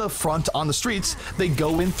from the front on the streets, they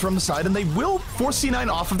go in from the side, and they will force C9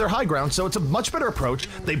 off of their high ground, so it's a much better approach.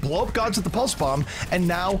 They blow up Gods with the Pulse Bomb, and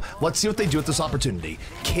now let's see what they do with this opportunity.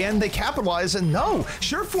 Can they capitalize? And no!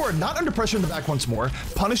 Surefour, not under pressure in the back once more,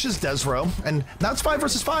 punishes Desro, and now it's 5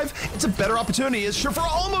 versus 5. It's a better opportunity as Surefour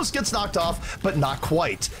almost gets knocked off, but not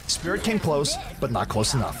quite. Spirit came close, but not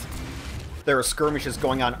close enough. There are skirmishes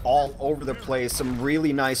going on all over the place. Some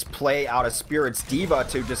really nice play out of Spirit's D.Va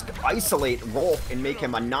to just isolate Rolf and make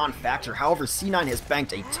him a non-factor. However, C9 has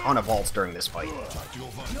banked a ton of ults during this fight.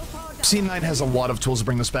 C9 has a lot of tools to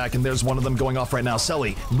bring this back, and there's one of them going off right now.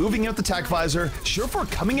 Selly moving out the tac visor. Surefour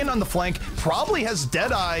coming in on the flank. Probably has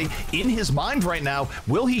Deadeye in his mind right now.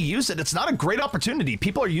 Will he use it? It's not a great opportunity.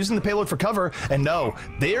 People are using the payload for cover, and no,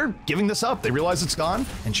 they're giving this up. They realize it's gone,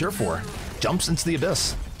 and Surefour jumps into the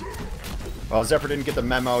abyss. Well, Zephyr didn't get the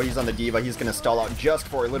memo. He's on the D.Va. He's going to stall out just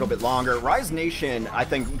for a little bit longer. Rise Nation, I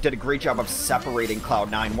think, did a great job of separating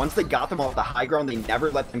Cloud9. Once they got them off the high ground, they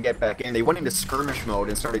never let them get back in. They went into skirmish mode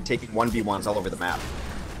and started taking 1v1s all over the map.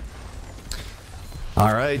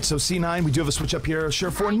 All right, so C9, we do have a switch up here.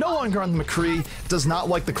 Surefour no longer on the McCree, does not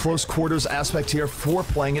like the close quarters aspect here for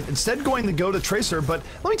playing it. Instead going to go to Tracer, but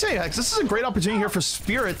let me tell you, Hex, this is a great opportunity here for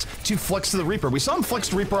Spirit to flex to the Reaper. We saw him flex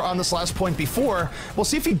to Reaper on this last point before. We'll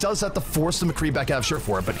see if he does that to force the McCree back out of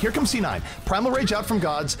Surefour, but here comes C9. Primal Rage out from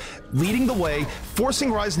Gods, leading the way,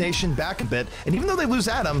 forcing Rise Nation back a bit, and even though they lose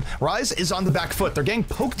Adam, Rise is on the back foot. They're getting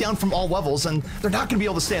poked down from all levels, and they're not going to be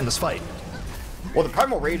able to stay in this fight. Well, the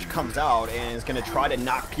Primal Rage comes out and is going to try to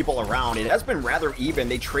knock people around. It has been rather even.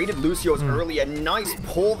 They traded Lucio's early. A nice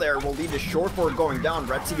pull there will lead to short forward going down.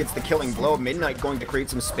 Retzi gets the killing blow. Midnight going to create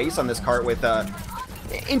some space on this cart with a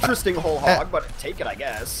interesting whole hog, but take it, I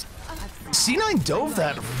guess. C9 dove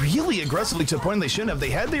that really aggressively to a point they shouldn't have.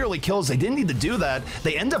 They had the early kills. They didn't need to do that.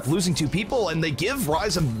 They end up losing 2 people, and they give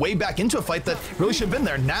Rise a way back into a fight that really should have been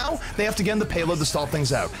there. Now they have to get in the payload to stall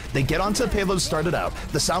things out. They get onto the payload to start it out.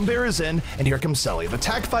 The sound barrier is in, and here comes Selly. The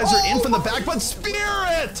tac visor in from the back, but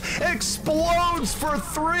Spirit explodes for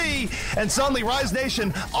 3, and suddenly Rise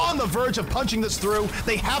Nation on the verge of punching this through.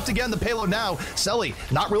 They have to get in the payload now. Selly,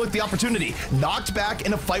 not really the opportunity. Knocked back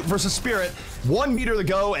in a fight versus Spirit. 1 meter to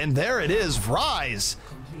go, and there it is. Rise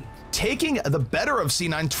taking the better of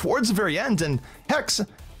C9 towards the very end, and Hex,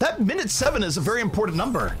 that minute 7 is a very important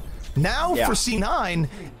number. Now for C9,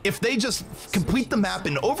 if they just complete the map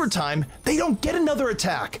in overtime, they don't get another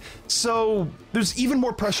attack. So there's even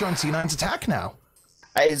more pressure on C9's attack now.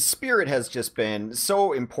 His Spirit has just been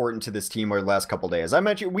so important to this team over the last couple days. I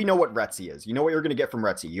mentioned, we know what Retzi is. You know what you're going to get from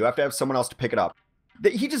Retzi. You have to have someone else to pick it up.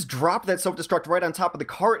 He just dropped that self-destruct right on top of the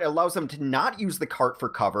cart. It allows them to not use the cart for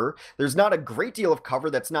cover. There's not a great deal of cover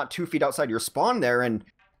that's not 2 feet outside your spawn there, and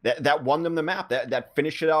that won them the map. That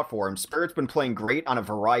finished it out for him. Spirit's been playing great on a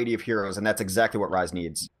variety of heroes, and that's exactly what Rise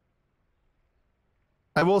needs.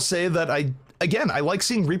 I will say that I like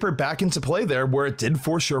seeing Reaper back into play there, where it did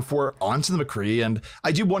force Surefour onto the McCree, and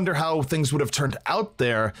I do wonder how things would have turned out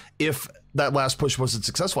there if that last push wasn't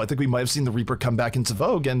successful. I think we might have seen the Reaper come back into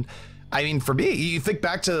vogue, and I mean, for me, you think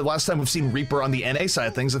back to the last time we've seen Reaper on the NA side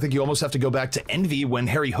of things, I think you almost have to go back to Envy when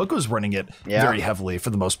Harry Hook was running it very heavily for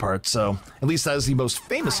the most part. So at least that is the most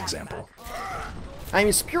famous example. I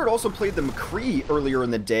mean, Spirit also played the McCree earlier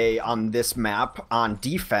in the day on this map on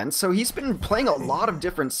defense, so he's been playing a lot of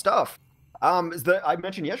different stuff. I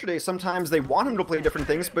mentioned yesterday, sometimes they want him to play different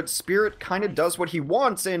things, but Spirit kind of does what he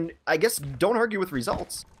wants, and I guess don't argue with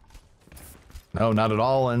results. No, not at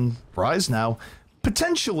all. And Rise now,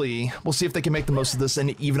 potentially, we'll see if they can make the most of this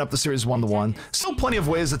and even up the series 1-1. Still plenty of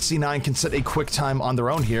ways that C9 can set a quick time on their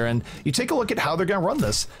own here, and you take a look at how they're going to run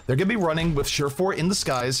this. They're going to be running with Surefour in the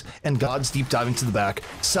skies and Gods deep diving to the back.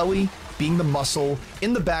 Selly being the muscle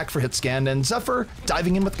in the back for hit scan, and Zephyr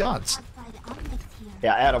diving in with Gods.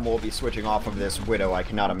 Yeah, Adam will be switching off of this Widow. I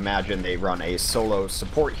cannot imagine they run a solo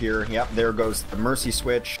support here. Yep, there goes the Mercy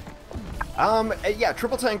switch. Yeah,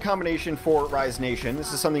 triple tank combination for Rise Nation.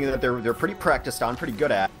 This is something that they're pretty practiced on, pretty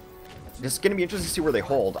good at. It's going to be interesting to see where they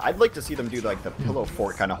hold. I'd like to see them do like the pillow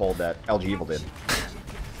fort kind of hold that LG Evil did.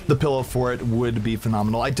 The pillow for it would be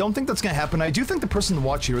phenomenal. I don't think that's going to happen. I do think the person to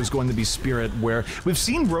watch here is going to be Spirit, where we've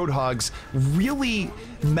seen Roadhogs really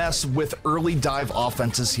mess with early dive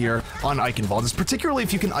offenses here on Eichenwald, particularly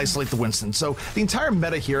if you can isolate the Winston. So the entire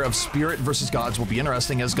meta here of Spirit versus Gods will be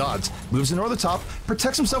interesting, as Gods moves in over the top,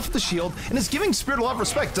 protects himself with the shield, and is giving Spirit a lot of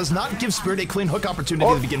respect. Does not give Spirit a clean hook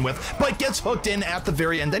opportunity to begin with, but gets hooked in at the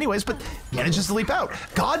very end anyways, but manages to leap out.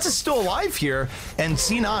 Gods is still alive here, and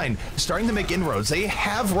C9 starting to make inroads. They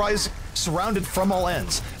have Rise surrounded from all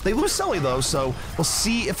ends. They lose Selly though, so we'll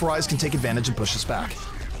see if Rise can take advantage and push us back.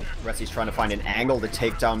 Retzi's trying to find an angle to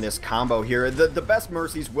take down this combo here. The best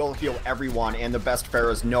Mercies will heal everyone, and the best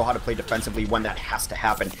Pharahs know how to play defensively when that has to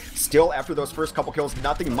happen. Still, after those first couple kills,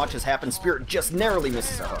 nothing much has happened. Spirit just narrowly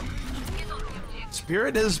misses a hook.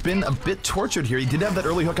 Spirit has been a bit tortured here. He did have that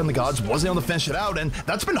early hook on the Gods, wasn't able to finish it out, and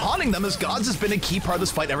that's been haunting them, as Gods has been a key part of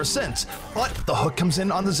this fight ever since. But the hook comes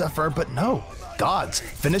in on the Zephyr, but no. Gods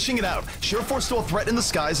finishing it out. Surefour still a threat in the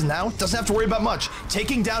skies, and now doesn't have to worry about much.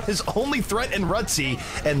 Taking down his only threat in Rutzi,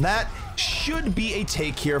 and that should be a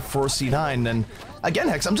take here for C9. And again,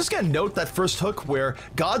 Hex, I'm just going to note that first hook where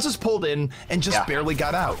Gods is pulled in and just barely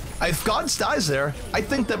got out. If Gods dies there, I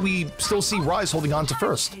think that we still see Rise holding on to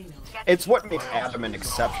first. It's what makes Adam an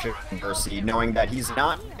exception in Mercy, knowing that he's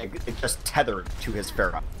not just tethered to his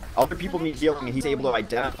Pharah. Other people need healing, and he's able to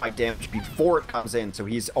identify damage before it comes in, so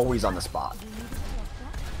he's always on the spot.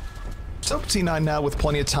 So C9 now with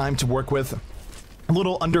plenty of time to work with. A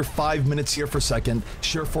little under 5 minutes here for second.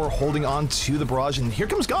 Surefour holding on to the barrage, and here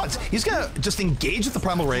comes Gods. He's gonna just engage with the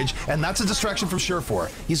Primal Rage, and that's a distraction from Surefour.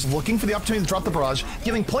 He's looking for the opportunity to drop the barrage,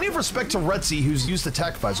 giving plenty of respect to Retzi, who's used the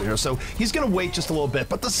tac visor here, so he's gonna wait just a little bit,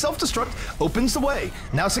 but the self-destruct opens the way.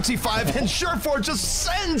 Now 65, and Surefour just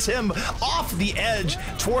sends him off the edge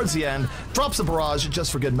towards the end, drops the barrage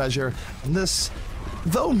just for good measure, and this,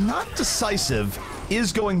 though not decisive,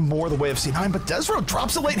 is going more the way of C9, but Desro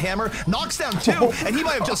drops a late hammer, knocks down 2, and he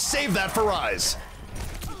might have just saved that for Rise.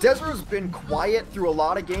 Desro's been quiet through a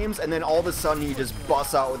lot of games, and then all of a sudden he just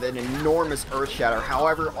busts out with an enormous Earth Shatter.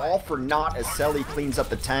 However, all for naught as Selly cleans up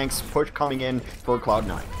the tanks, push coming in for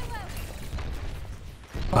Cloud9.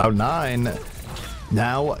 Cloud9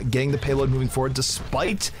 now getting the payload moving forward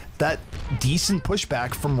despite that decent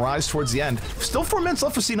pushback from Rise towards the end. Still 4 minutes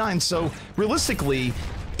left for C9, so realistically,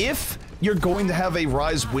 if you're going to have a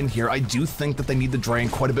Rise win here, I do think that they need to drain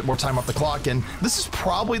quite a bit more time off the clock, and this is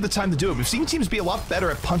probably the time to do it. We've seen teams be a lot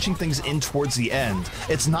better at punching things in towards the end.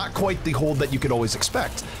 It's not quite the hold that you could always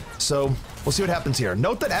expect. So we'll see what happens here.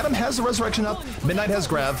 Note that Adam has the Resurrection up, Midnight has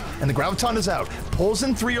Grav, and the Graviton is out. Pulls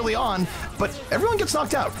in 3 early on, but everyone gets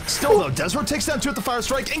knocked out. Still though, Desro takes down 2 at the Fire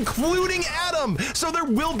Strike, including Adam! So there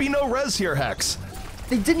will be no res here, Hex.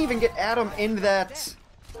 They didn't even get Adam in that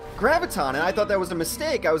Graviton, and I thought that was a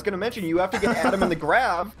mistake. I was going to mention you have to get Adam in the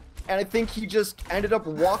Grav, and I think he just ended up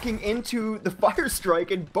walking into the Fire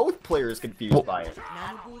Strike, and both players confused by it.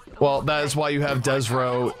 Well, that is why you have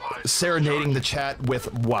Desro serenading the chat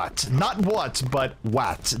with what? Not what, but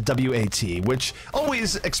wat, W-A-T, which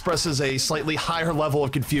always expresses a slightly higher level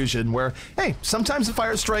of confusion where, hey, sometimes the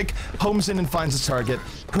Fire Strike homes in and finds its target.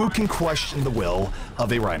 Who can question the will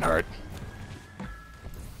of a Reinhardt?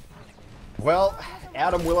 Well,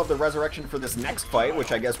 Adam will have the Resurrection for this next fight,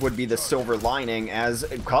 which I guess would be the silver lining, as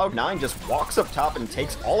Cloud9 just walks up top and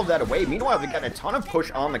takes all of that away. Meanwhile, they got a ton of push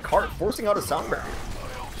on the cart, forcing out a sound barrier.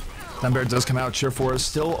 Sunbear does come out. Cheer4 is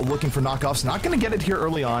still looking for knockoffs. Not going to get it here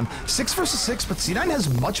early on. 6 versus 6, but C9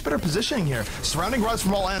 has much better positioning here. Surrounding Rise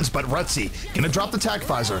from all ends, but Retzi going to drop the Tac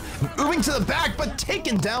Visor. Moving to the back, but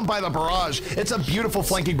taken down by the Barrage. It's a beautiful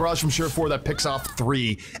flanking barrage from Cheer4 that picks off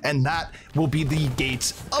 3, and that will be the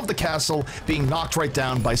gates of the castle being knocked right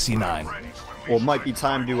down by C9. Well, it might be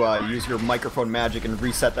time to use your microphone magic and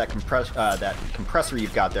reset that compressor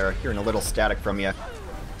you've got there. Hearing a little static from you.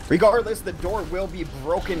 Regardless, the door will be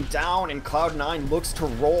broken down, and Cloud9 looks to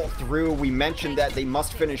roll through. We mentioned that they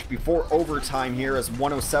must finish before overtime here, as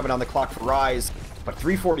 1:07 on the clock for Rise, but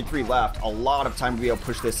 3:43 left. A lot of time to be able to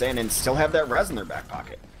push this in and still have that res in their back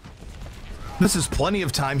pocket. This is plenty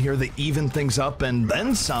of time here to even things up and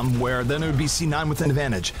then some, where then it would be C9 with an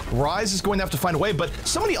advantage. Rise is going to have to find a way, but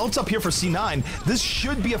somebody else up here for C9. This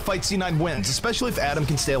should be a fight C9 wins, especially if Adam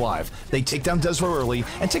can stay alive. They take down Desro early,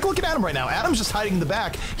 and take a look at Adam right now. Adam's just hiding in the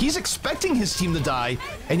back. He's expecting his team to die,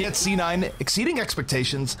 and yet C9 exceeding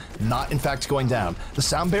expectations, not in fact going down. The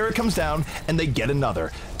sound barrier comes down, and they get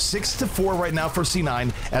another. 6-4 right now for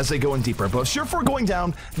C9 as they go in deeper. But Cheer4 going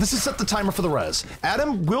down, this has set the timer for the res.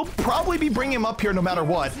 Adam will probably be bringing him up here no matter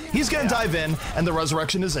what. He's gonna dive in, and the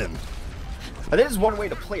Resurrection is in. That is one way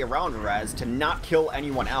to play around res, to not kill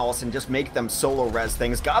anyone else and just make them solo res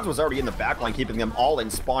things. Gods was already in the backline, keeping them all in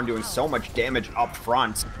spawn, doing so much damage up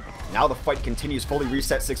front. Now the fight continues, fully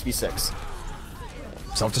reset 6v6.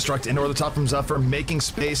 Self-destruct into the top from Zephyr, making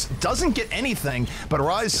space, doesn't get anything, but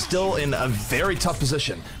Rise still in a very tough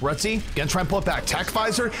position. Retzi gonna try and pull it back. Tac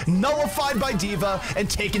Visor nullified by D.Va and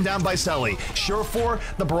taken down by Selly.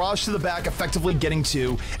 Cheer4, the barrage to the back, effectively getting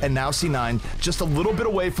 2, and now C9 just a little bit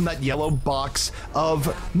away from that yellow box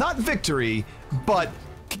of not victory, but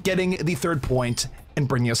getting the 3rd point and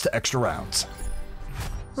bringing us to extra rounds.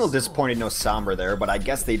 A little disappointed no Sombra there, but I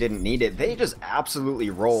guess they didn't need it. They just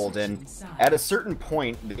absolutely rolled, and at a certain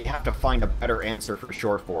point, they have to find a better answer for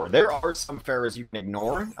Cheer4. There are some Pharahs you can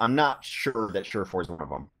ignore. I'm not sure that Cheer4 is one of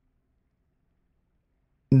them.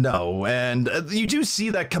 No, and you do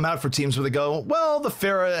see that come out for teams where they go, well, the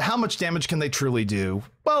Pharah, how much damage can they truly do?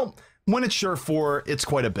 Well, when it's Cheer4, it's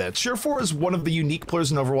quite a bit. Cheer4 is one of the unique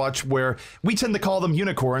players in Overwatch where we tend to call them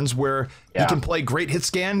unicorns, where he can play great hit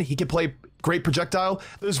scan, he can play great projectile.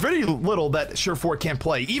 There's very little that Cheer4 can't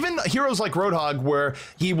play. Even heroes like Roadhog, where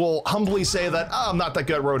he will humbly say that, oh, I'm not that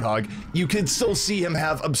good at Roadhog, you can still see him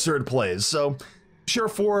have absurd plays. So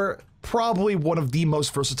Cheer4, probably one of the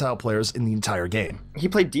most versatile players in the entire game. He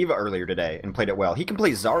played D.Va earlier today and played it well. He can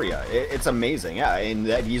play Zarya. It's amazing, yeah, and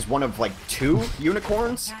that he's one of like 2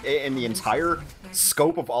 unicorns in the entire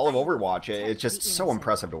scope of all of Overwatch. It's just so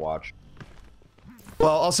impressive to watch.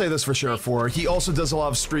 Well, I'll say this for Cheer4, he also does a lot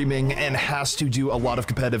of streaming and has to do a lot of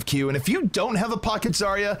competitive queue, and if you don't have a pocket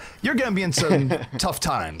Zarya, you're gonna be in some tough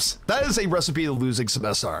times. That is a recipe to losing some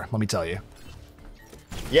SR, let me tell you.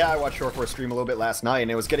 Yeah, I watched Cheer4 stream a little bit last night, and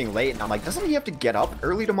it was getting late, and I'm like, doesn't he have to get up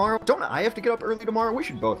early tomorrow? Don't I have to get up early tomorrow? We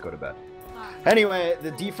should both go to bed. Anyway,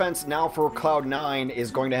 the defense now for Cloud9 is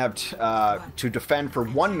going to have to defend for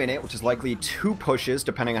 1 minute, which is likely 2 pushes,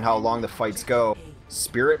 depending on how long the fights go.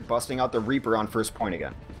 Spirit busting out the Reaper on first point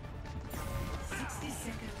again.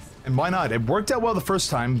 And why not? It worked out well the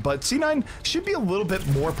first time, but C9 should be a little bit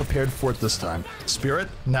more prepared for it this time. Spirit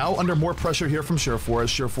now under more pressure here from Surefour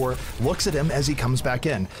as Surefour looks at him as he comes back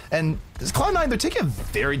in. And Cloud9, they're taking a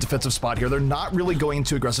very defensive spot here. They're not really going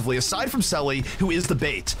too aggressively, aside from Selly, who is the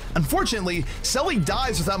bait. Unfortunately, Selly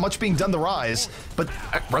dies without much being done to Rise, but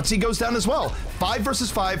Rutzy goes down as well. 5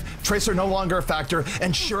 versus 5, Tracer no longer a factor,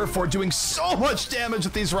 and Surefour doing so much damage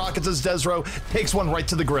with these rockets as Desro takes one right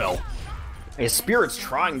to the grill. His Spirit's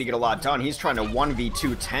trying to get a lot done. He's trying to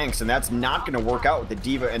 1v2 tanks, and that's not going to work out with the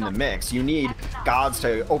D.Va in the mix. You need Gods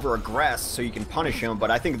to over-aggress so you can punish him,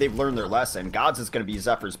 but I think they've learned their lesson. Gods is going to be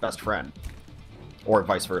Zephyr's best friend, or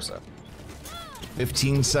vice versa.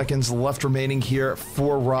 15 seconds left remaining here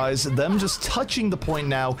for Rise. Them just touching the point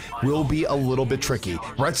now will be a little bit tricky.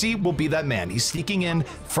 Rutzy will be that man. He's sneaking in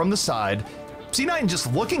from the side. C9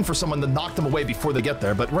 just looking for someone to knock them away before they get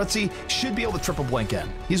there, but Rutzy should be able to triple blink in.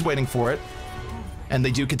 He's waiting for it. And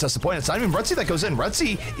they do contest the point. It's not even Rutzy that goes in.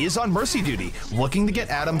 Rutzy is on mercy duty, looking to get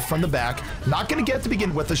Adam from the back. Not going to get to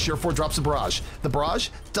begin with as Surefour drops a barrage. The barrage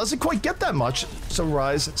doesn't quite get that much, so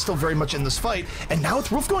Rise still very much in this fight. And now with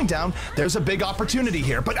Roof going down, there's a big opportunity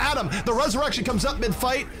here. But Adam, the resurrection comes up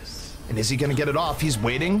mid-fight. And is he going to get it off? He's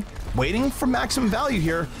waiting for maximum value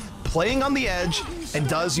here. Playing on the edge, and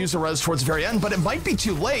does use the res towards the very end, but it might be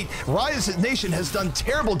too late. Rise Nation has done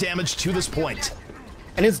terrible damage to this point.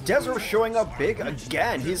 And is Desro showing up big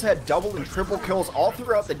again? He's had double and triple kills all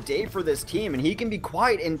throughout the day for this team, and he can be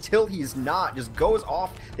quiet until he's not. Just goes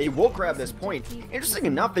off. They will grab this point. Interesting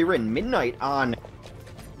enough, they ran Midnight on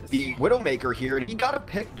the Widowmaker here, and he got a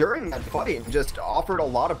pick during that fight and just offered a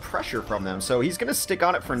lot of pressure from them. So he's going to stick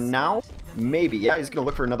on it for now. Maybe. Yeah, he's going to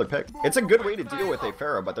look for another pick. It's a good way to deal with a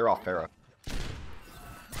Pharah, but they're off Pharah.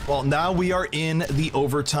 Well, now we are in the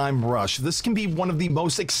overtime rush. This can be one of the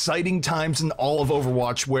most exciting times in all of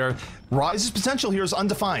Overwatch, where Rise's potential here is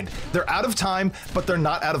undefined. They're out of time, but they're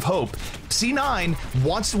not out of hope. C9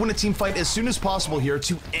 wants to win a team fight as soon as possible here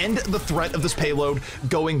to end the threat of this payload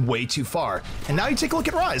going way too far. And now you take a look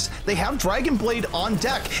at Rise. They have Dragon Blade on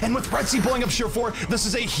deck, and with Rutzy blowing up Surefour, this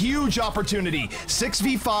is a huge opportunity.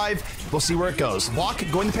 6v5, we'll see where it goes. Lock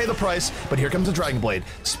going to pay the price, but here comes the Dragon Blade.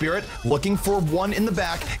 Spirit looking for one in the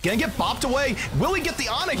back, gonna get bopped away. Will he get the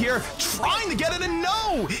Ana here? Trying to get it, and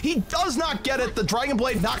no! He does not get it. The Dragon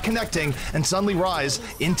Blade not connecting, and suddenly Rise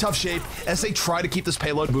in tough shape as they try to keep this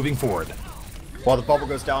payload moving forward. While the bubble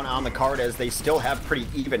goes down on the card, as they still have pretty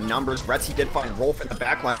even numbers. Retsy did find Rolf in the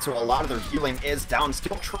backline, so a lot of their healing is down.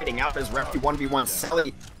 Still trading out as Refy 1v1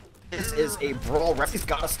 Selly. This is a brawl. Retsy's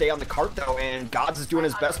got to stay on the cart, though, and Gods is doing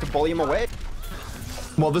his best to bully him away.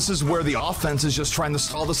 Well, this is where the offense is just trying to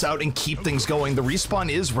stall this out and keep things going. The respawn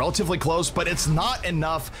is relatively close, but it's not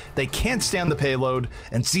enough. They can't stand the payload,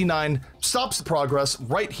 and C9 stops the progress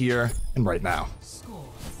right here and right now.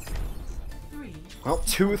 Well,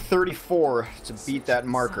 234 to beat that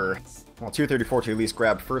marker. Well, 234 to at least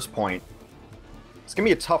grab first point. It's going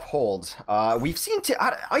to be a tough hold. We've seen...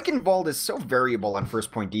 Eichenwald is so variable on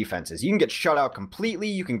first point defenses. You can get shut out completely.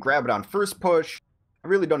 You can grab it on first push. I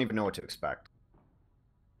really don't even know what to expect.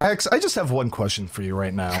 Hex, I just have one question for you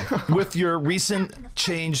right now. With your recent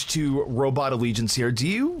change to Robot Allegiance here, do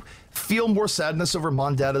you feel more sadness over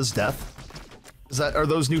Mondada's death? Are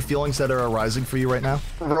those new feelings that are arising for you right now?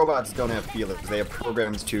 Robots don't have feelings. They have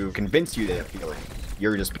programs to convince you they have feelings.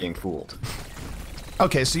 You're just being fooled.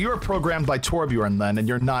 Okay, so you're programmed by Torbjorn then, and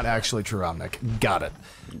you're not actually Truramnik. Got it.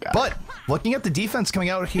 But looking at the defense coming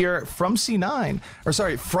out here from C9, or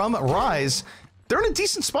sorry, from Rise, they're in a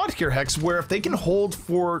decent spot here, Hex, where if they can hold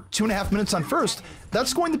for 2.5 minutes on first,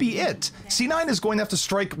 that's going to be it. C9 is going to have to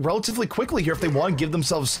strike relatively quickly here if they want to give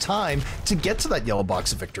themselves time to get to that yellow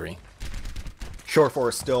box of victory. Surefour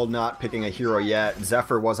is still not picking a hero yet.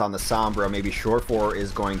 Zephyr was on the Sombra. Maybe Surefour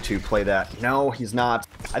is going to play that. No, he's not.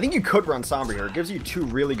 I think you could run Sombra here. It gives you two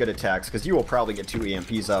really good attacks, because you will probably get 2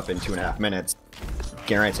 EMPs up in 2.5 minutes.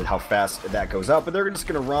 Granted how fast that goes up, but they're just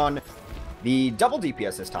going to run the double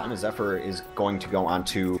DPS this time, as Zephyr is going to go on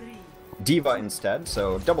to D.Va instead.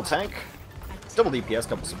 So double tank, double DPS,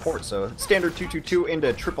 double support. So standard 2-2-2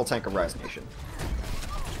 into triple tank of Rise Nation.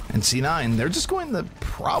 And C9, they're just going to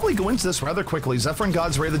probably go into this rather quickly. Zephyr and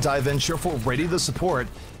Gods ready to dive in, Surefour ready to support.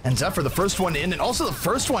 And Zephyr, the first one in, and also the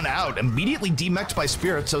first one out, immediately demeched by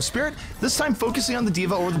Spirit. So Spirit, this time focusing on the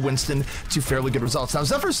D.Va over the Winston to fairly good results. Now,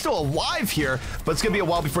 Zephyr's still alive here, but it's going to be a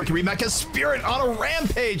while before he can remech as Spirit on a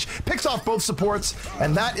rampage picks off both supports,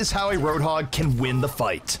 and that is how a Roadhog can win the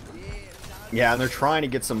fight. Yeah, and they're trying to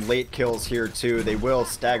get some late kills here, too. They will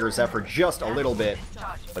stagger Zephyr just a little bit.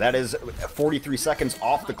 But that is 43 seconds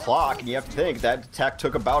off the clock, and you have to think that attack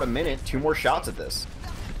took about a minute. 2 more shots at this.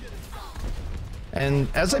 And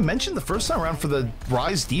as I mentioned the first time around for the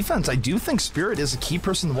Rise defense, I do think Spirit is a key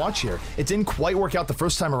person to watch here. It didn't quite work out the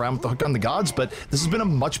first time around with the hook on the gods, but this has been a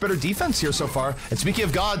much better defense here so far. And speaking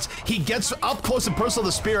of gods, he gets up close and personal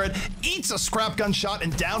to Spirit, eats a scrap gun shot,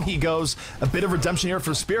 and down he goes. A bit of redemption here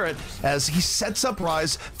for Spirit as he sets up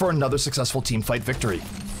Rise for another successful team fight victory.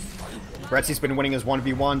 Retsy's been winning his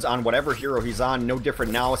 1v1s on whatever hero he's on, no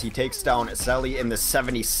different now as he takes down Selly in the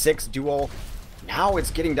 76 duel. Now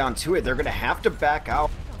it's getting down to it. They're going to have to back out.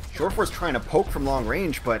 Shorefor's trying to poke from long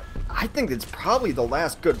range, but I think it's probably the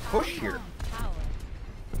last good push here.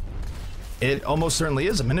 It almost certainly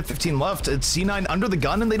is. A minute 15 left. It's C9 under the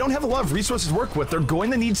gun, and they don't have a lot of resources to work with. They're going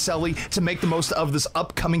to need Selly to make the most of this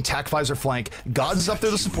upcoming tac visor flank. Gods is up there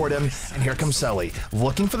to support him, and here comes Selly.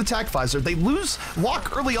 Looking for the tac visor. They lose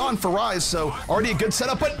lock early on for Rise, so already a good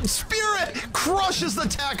setup, but Spirit crushes the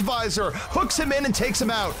tac visor, hooks him in and takes him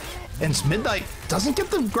out. And Midnight doesn't get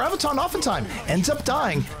the Graviton off in time, ends up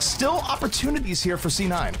dying. Still opportunities here for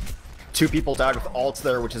C9. 2 people died with ults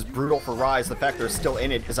there, which is brutal for Rise. The fact they're still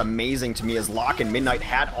in it is amazing to me as Locke and Midnight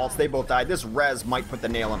had ults. They both died. This res might put the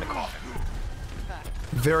nail in the coffin.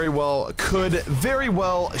 Very well could, very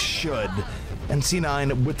well should. And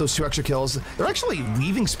C9, with those 2 extra kills, they're actually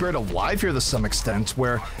leaving Spirit alive here to some extent,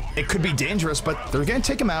 where it could be dangerous, but they're going to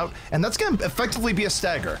take him out, and that's going to effectively be a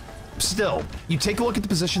stagger. Still, you take a look at the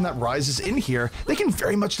position that Rise is in here, they can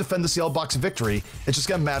very much defend the CL box victory. It's just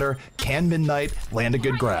gonna matter, can Midnight land a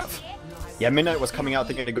good grab? Yeah, Midnight was coming out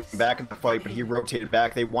thinking to go back in the fight, but he rotated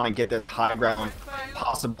back. They want to get the high ground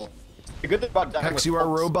possible. The good thing about Hex, you are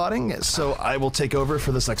roboting, so I will take over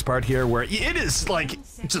for this next part here, where it is like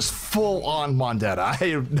just full on Mondetta.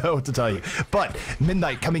 I don't know what to tell you. But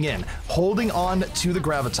Midnight coming in, holding on to the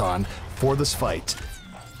Graviton for this fight.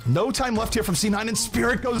 No time left here from C9, and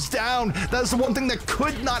Spirit goes down. That is the one thing that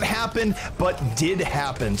could not happen, but did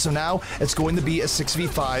happen. So now it's going to be a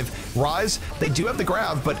 6v5. Rise, they do have the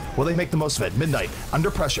grab, but will they make the most of it? Midnight, under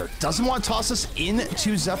pressure, doesn't want to toss us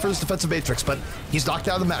into Zephyr's defensive matrix, but he's knocked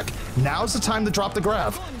out of the mech. Now's the time to drop the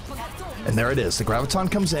grab. And there it is. The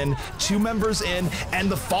Graviton comes in, 2 members in, and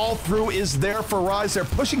the fall through is there for Rise. They're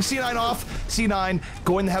pushing C9 off. C9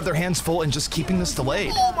 going to have their hands full and just keeping this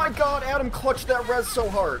delayed. Oh my god, Adam clutched that res so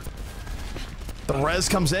hard. The res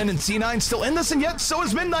comes in, and C9 still in this, and yet so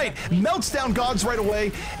is Midnight. Melts down gods right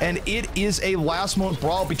away, and it is a last moment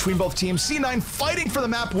brawl between both teams. C9 fighting for the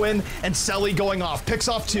map win, and Selly going off. Picks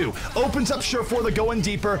off 2. Opens up Surefour to go in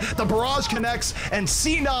deeper. The barrage connects, and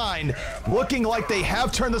C9 looking like they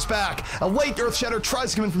have turned this back. A late Earthshatter tries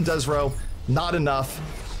to come in from Desro. Not enough.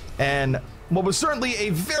 And what was certainly a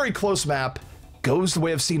very close map goes the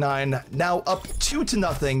way of C9, now up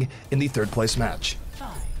 2-0 in the 3rd place match.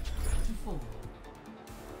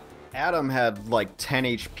 Adam had like 10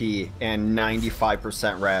 HP and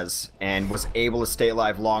 95% res and was able to stay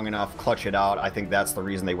alive long enough, clutch it out. I think that's the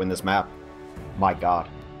reason they win this map. My god.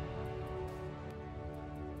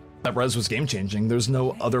 That res was game-changing. There's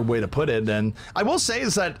no other way to put it. And I will say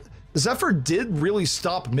is that Zephyr did really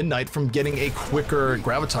stop Midnight from getting a quicker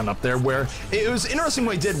Graviton up there, where it was interesting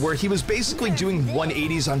what he did, where he was basically doing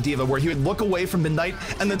 180s on D.Va, where he would look away from Midnight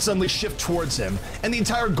and then suddenly shift towards him. And the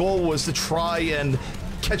entire goal was to try and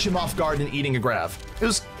catch him off guard and eating a grav. It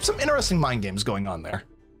was some interesting mind games going on there.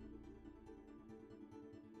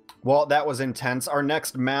 Well, that was intense. Our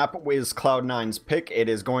next map is Cloud9's pick. It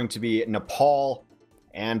is going to be Nepal.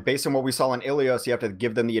 And based on what we saw in Ilios, you have to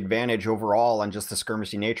give them the advantage overall on just the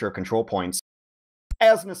skirmishy nature of control points.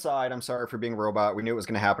 As an aside, I'm sorry for being a robot. We knew it was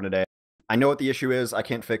going to happen today. I know what the issue is. I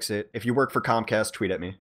can't fix it. If you work for Comcast, tweet at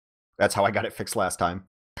me. That's how I got it fixed last time.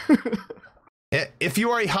 If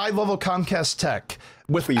you are a high-level Comcast tech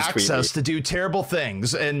with access to do terrible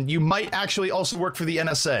things, and you might actually also work for the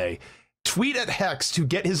NSA, tweet at Hex to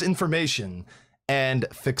get his information and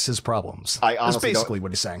fix his problems. That's basically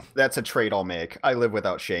what he's saying. That's a trade I'll make. I live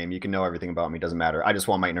without shame. You can know everything about me. Doesn't matter. I just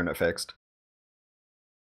want my internet fixed.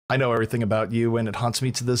 I know everything about you, and it haunts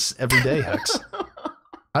me to this every day, Hex.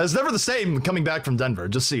 I was never the same coming back from Denver,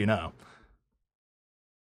 just so you know.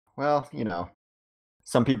 Well, you know.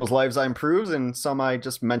 Some people's lives I improve, and some I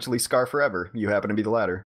just mentally scar forever. You happen to be the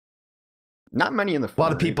latter. Not many in the A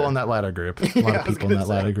lot of people in that latter group. A lot of people in that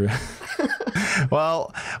latter group.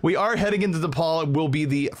 Well, we are heading into Nepal. It will be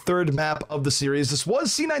the 3rd map of the series. This was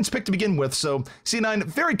C9's pick to begin with, so C9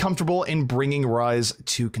 very comfortable in bringing Rise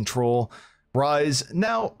to control. Rise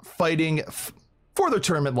now fighting for their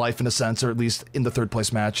tournament life in a sense, or at least in the 3rd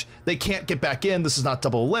place match. They can't get back in. This is not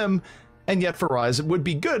double limb. And yet for Rise, it would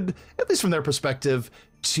be good, at least from their perspective,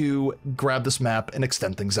 to grab this map and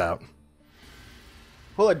extend things out.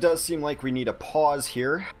 Well, it does seem like we need a pause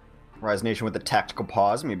here. Rise Nation with the tactical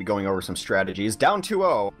pause, maybe going over some strategies. Down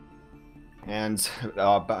 2-0. And,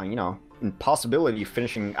 you know, possibility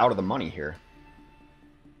finishing out of the money here.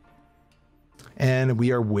 And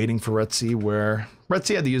we are waiting for Retzi, where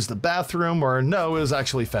Retzi had to use the bathroom, or no, it was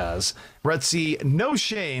actually Faz. Retzi, no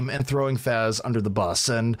shame in throwing Faz under the bus,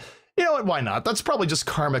 and you know what, why not? That's probably just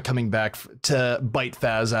karma coming back to bite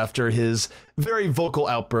Faz after his very vocal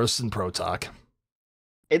outbursts in Pro Talk.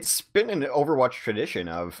 It's been an Overwatch tradition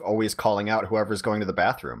of always calling out whoever's going to the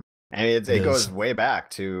bathroom. And it goes way back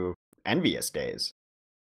to Envious days.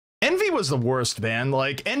 Envy was the worst, man.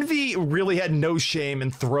 Like, Envy really had no shame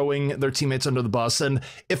in throwing their teammates under the bus, and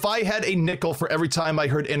if I had a nickel for every time I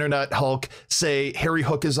heard Internet Hulk say Harry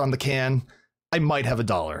Hook is on the can, I might have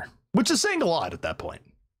 $1, which is saying a lot at that point.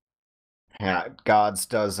 Yeah, Gods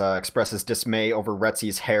does express his dismay over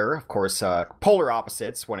Retzi's hair. Of course, polar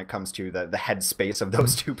opposites when it comes to the headspace of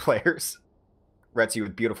those two players. Retzi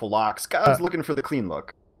with beautiful locks. Gods looking for the clean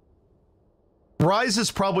look. Rise is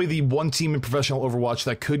probably the one team in professional Overwatch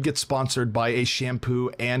that could get sponsored by a shampoo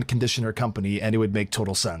and conditioner company, and it would make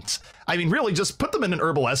total sense. I mean, really, just put them in an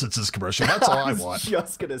Herbal Essences commercial. That's all I want. I was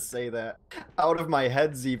just gonna say that. Out of my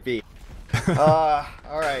head, ZP.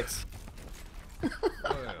 All right.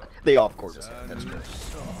 They off course. That's true.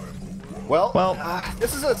 Well,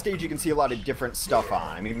 this is a stage you can see a lot of different stuff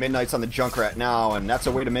on. I mean, Midnight's on the Junkrat now, and that's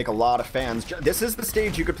a way to make a lot of fans. This is the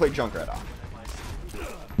stage you could play Junkrat on.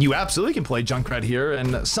 You absolutely can play Junkrat here,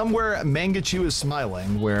 and somewhere Mangachu is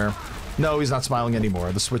smiling, where... No, he's not smiling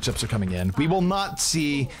anymore. The switch-ups are coming in. We will not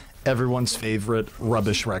see everyone's favorite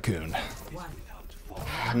rubbish raccoon.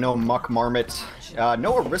 No Muck Marmot.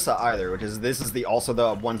 No Orisa either, which is also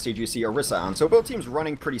the one stage you see Orisa on. So both teams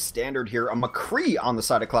running pretty standard here. A McCree on the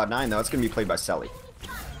side of Cloud9, though. It's going to be played by Selly.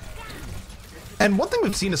 And one thing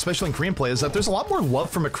we've seen, especially in Korean play, is that there's a lot more love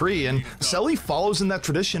for McCree, and Selly follows in that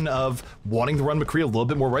tradition of wanting to run McCree a little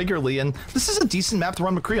bit more regularly, and this is a decent map to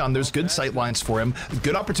run McCree on. There's good sight lines for him,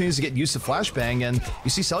 good opportunities to get used to Flashbang, and you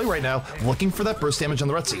see Selly right now looking for that burst damage on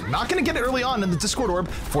the Retzi. Not going to get it early on, and the Discord Orb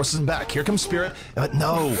forces him back. Here comes Spirit, but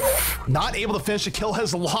no, not able to finish a kill.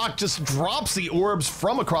 Has Lock just drops the orbs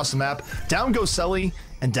from across the map. Down goes Selly,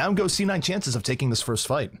 and down goes C9 chances of taking this first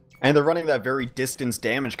fight. And they're running that very distance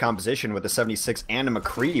damage composition with the 76 and a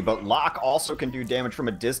McCree, but Locke also can do damage from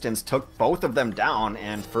a distance, took both of them down,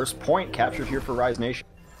 and first point captured here for Rise Nation.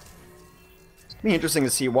 It's going to be interesting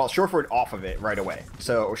to see, well, Shoreford off of it right away.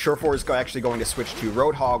 So Shoreford is actually going to switch to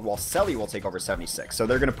Roadhog, while Selly will take over 76. So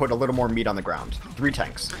they're going to put a little more meat on the ground. 3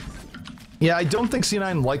 tanks. Yeah, I don't think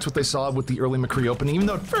C9 liked what they saw with the early McCree opening, even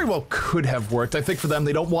though it very well could have worked. I think for them,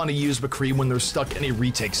 they don't want to use McCree when they're stuck in a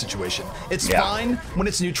retake situation. It's fine when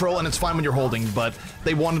it's neutral, and it's fine when you're holding, but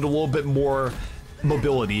they wanted a little bit more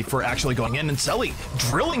mobility for actually going in. And Selly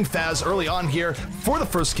drilling Faz early on here for the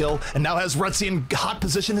first kill, and now has Retzi in hot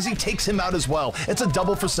position as he takes him out as well. It's a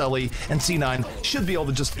double for Selly, and C9 should be able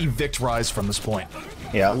to just evict Rise from this point.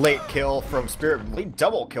 Yeah, late kill from Spirit, late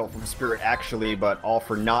double kill from Spirit actually, but all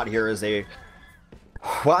for naught here is a...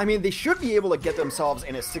 Well, I mean, they should be able to get themselves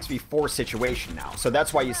in a 6v4 situation now, so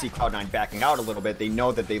that's why you see Cloud9 backing out a little bit. They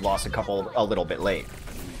know that they lost a little bit late.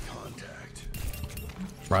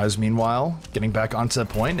 Rise, meanwhile, getting back onto the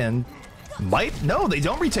point, and no, they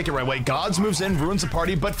don't retake it right away. Gods moves in, ruins the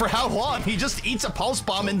party, but for how long? He just eats a pulse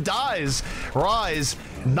bomb and dies. Rise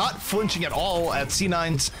not flinching at all at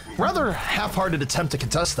C9's rather half-hearted attempt to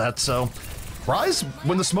contest that, so Rise,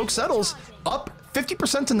 when the smoke settles, up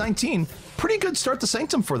 50% to 19. Pretty good start to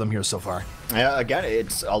Sanctum for them here so far. Yeah, again,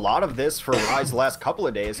 it's a lot of this for Rise the last couple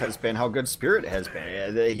of days has been how good Spirit has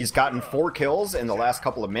been. He's gotten 4 kills in the last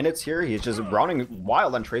couple of minutes here. He's just running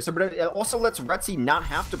wild on Tracer, but it also lets Retzi not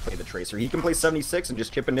have to play the Tracer. He can play 76 and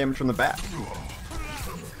just chip in damage from the back.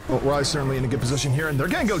 Well, Rise certainly in a good position here, and they're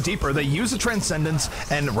going to go deeper. They use the Transcendence,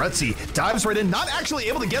 and Retzi dives right in, not actually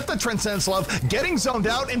able to get the Transcendence love, getting zoned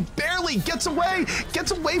out, and barely gets away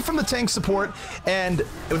from the tank support, and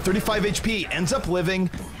with 35 HP, ends up living,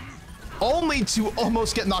 only to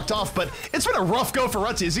almost get knocked off. But it's been a rough go for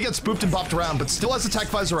Retzi as he gets spooped and bopped around, but still has the Tac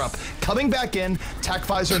Visor up. Coming back in, Tac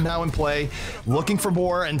Visor now in play, looking for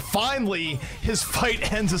more, and finally, his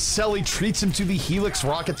fight ends as Selly treats him to the Helix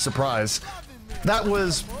Rocket surprise. That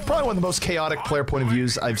was probably one of the most chaotic player point of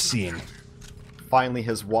views I've seen. Finally,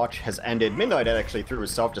 his watch has ended. Midnight actually threw his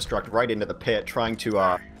self-destruct right into the pit, trying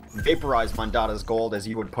to vaporize Mandata's gold, as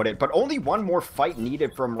you would put it. But only one more fight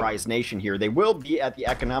needed from Rise Nation here. They will be at the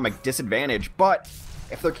economic disadvantage, but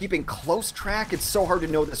if they're keeping close track, it's so hard to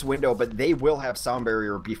know this window, but they will have Sound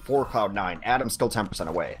Barrier before Cloud9. Adam's still 10%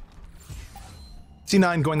 away.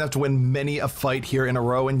 C9 going to have to win many a fight here in a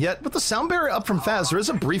row, and yet with the sound barrier up from Faz, there is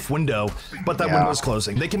a brief window, but that window is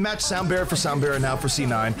closing. They can match sound barrier for sound barrier now for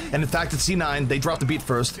C9, and in fact at C9, they drop the beat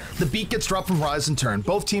first. The beat gets dropped from Rise in turn.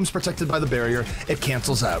 Both teams protected by the barrier. It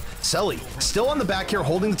cancels out. Selly still on the back here,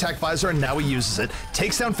 holding the tac visor, and now he uses it.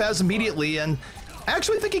 Takes down Faz immediately, and I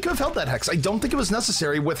actually think he could have held that Hex. I don't think it was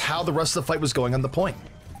necessary with how the rest of the fight was going on the point.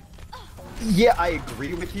 Yeah, I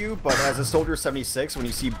agree with you, but as a Soldier 76, when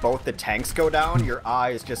you see both the tanks go down, your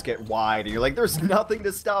eyes just get wide, and you're like, there's nothing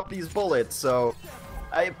to stop these bullets, so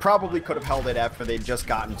I probably could have held it after they'd just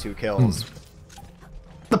gotten 2 kills.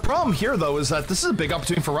 The problem here, though, is that this is a big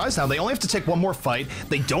opportunity for Rise now. They only have to take one more fight.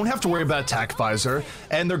 They don't have to worry about attack visor,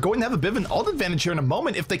 and they're going to have a bit of an ult advantage here in a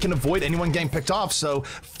moment if they can avoid anyone getting picked off. So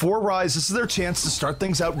for Rise, this is their chance to start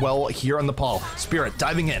things out well here on the Paul. Spirit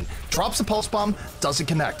diving in, drops a pulse bomb, doesn't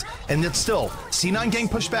connect, and it's still C9 getting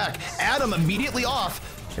pushed back. Adam immediately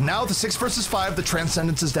off. And now with the 6 versus 5, the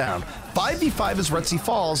Transcendence is down. 5v5 as Retzi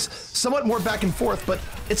falls, somewhat more back and forth, but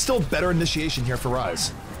it's still better initiation here for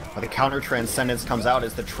Rise. The counter Transcendence comes out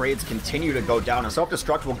as the trades continue to go down, and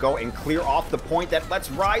Self-Destruct will go and clear off the point that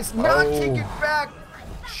lets Rise not take it back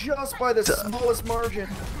just by the smallest margin.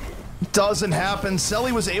 Doesn't happen.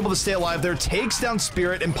 Selly was able to stay alive there, takes down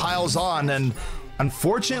Spirit and piles on, and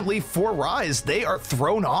unfortunately for Rise, they are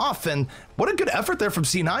thrown off, and what a good effort there from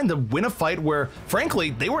C9 to win a fight where, frankly,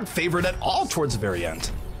 they weren't favored at all towards the very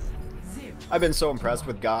end. I've been so impressed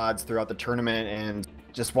with Gods throughout the tournament, and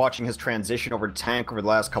just watching his transition over to tank over the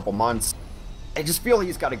last couple months, I just feel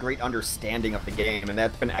he's got a great understanding of the game, and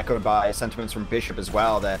that's been echoed by sentiments from Bishop as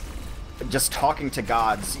well, that just talking to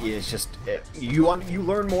Gods is just, you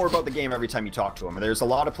learn more about the game every time you talk to him. There's a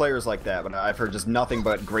lot of players like that, but I've heard just nothing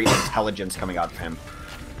but great intelligence coming out of him.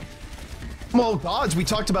 Well, Gods, we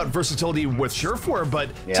talked about versatility with Surefour, but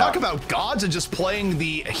talk about Gods and just playing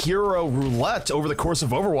the hero roulette over the course of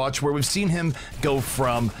Overwatch, where we've seen him go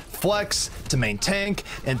from flex to main tank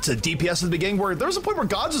and to DPS at the beginning, where there was a point where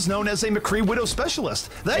Gods was known as a McCree Widow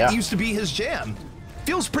specialist. That used to be his jam.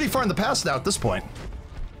 Feels pretty far in the past now at this point.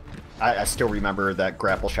 I still remember that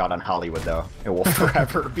grapple shot on Hollywood, though. It will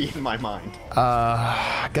forever be in my mind.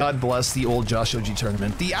 God bless the old Josh OG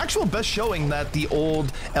tournament. The actual best showing that the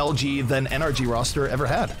old LG then NRG roster ever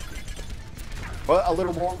had. Well, a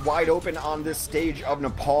little more wide open on this stage of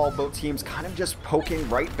Nepal. Both teams kind of just poking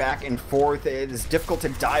right back and forth. It is difficult to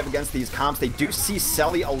dive against these comps. They do see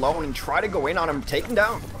Selly alone and try to go in on him, take him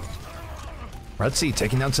down. Retzi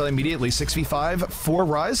taking down Selly immediately, 6v5 for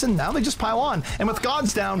Rise, and now they just pile on. And with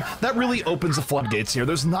Gods down, that really opens the floodgates here.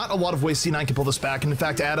 There's not a lot of ways C9 can pull this back, and in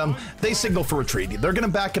fact, Adam, they signal for retreat. They're going to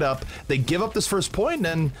back it up. They give up this first point,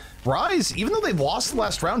 and Rise, even though they lost the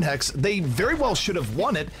last round, Hex, they very well should have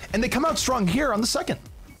won it, and they come out strong here on the second.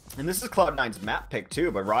 And this is Cloud9's map pick too,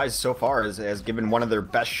 but Rise so far has given one of their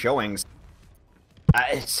best showings.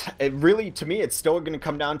 It really, to me, it's still going to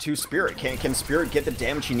come down to Spirit. Can Spirit get the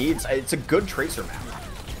damage he needs? It's a good Tracer map.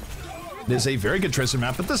 It is a very good Tracer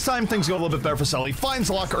map, but this time things go a little bit better for Selly. Finds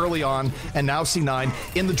Lock early on, and now C9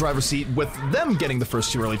 in the driver's seat with them getting the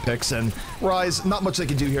first 2 early picks, and Rise, not much they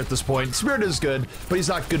can do here at this point. Spirit is good, but he's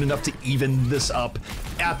not good enough to even this up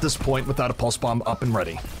at this point without a Pulse Bomb up and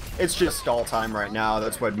ready. It's just stall time right now.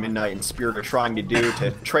 That's what Midnight and Spirit are trying to do,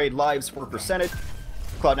 to trade lives for percentage.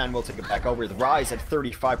 Cloud9 will take it back over. The Rise at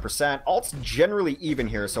 35%. Alt's generally even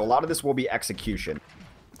here, so a lot of this will be execution.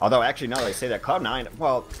 Although, actually, now that I say that, Cloud9,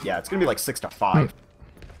 well, yeah, it's going to be like 6-5.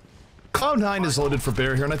 Cloud9 is loaded for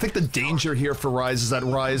barrier here, and I think the danger here for Rise is that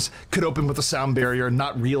Rise could open with a sound barrier,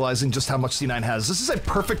 not realizing just how much C9 has. This is a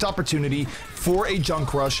perfect opportunity for a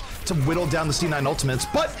junk rush to whittle down the C9 ultimates,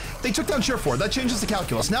 but they took down Surefour. That changes the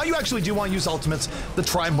calculus. Now you actually do want to use ultimates to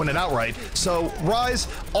try and win it outright. So Rise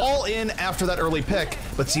all in after that early pick,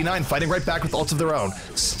 but C9 fighting right back with ults of their own.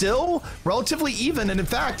 Still relatively even, and in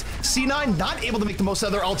fact, C9 not able to make the most out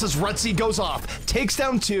of their ults as Retzi goes off, takes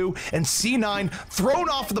down 2, and C9 thrown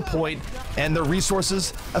off of the point, and their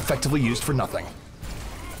resources effectively used for nothing.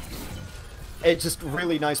 It's just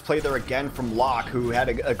really nice play there again from Locke, who had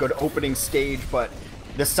a good opening stage, but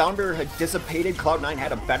the sound barrier had dissipated. Cloud9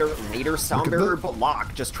 had a better later sound barrier, but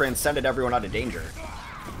Locke just transcended everyone out of danger.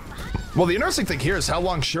 Well, the interesting thing here is how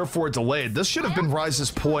long Surefour delayed. This should have been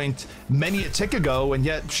Rise's point many a tick ago, and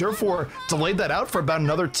yet Surefour delayed that out for about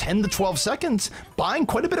another 10 to 12 seconds, buying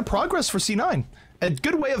quite a bit of progress for C9. A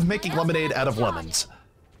good way of making lemonade out of lemons.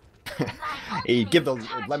 You give the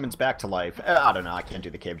lemons back to life. I don't know. I can't do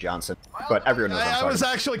the Cave Johnson, but everyone knows. I was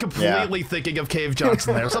actually completely thinking of Cave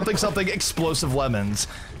Johnson there. Something explosive lemons.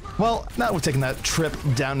 Well, now we've taken that trip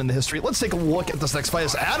down into history. Let's take a look at this next fight.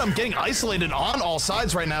 As Adam getting isolated on all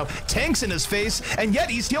sides right now. Tanks in his face, and yet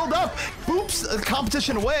he's healed up. Boops the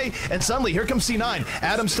competition away, and suddenly here comes C9.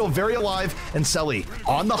 Adam still very alive, and Selly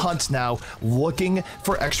on the hunt now, looking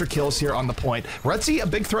for extra kills here on the point. Retzi, a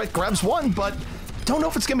big threat, grabs one, but don't know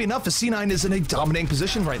if it's going to be enough as C9 is in a dominating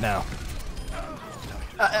position right now.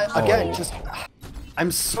 Again, just... I'm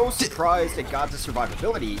so surprised at God's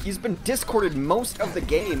survivability. He's been discorded most of the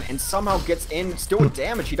game and somehow gets in still with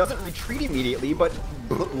damage. He doesn't retreat immediately, but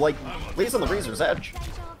like lays on the razor's edge.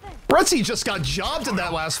 Retzi just got jobbed in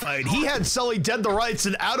that last fight. He had Sully dead to rights,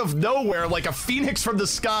 and out of nowhere, like a phoenix from the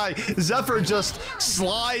sky, Zephyr just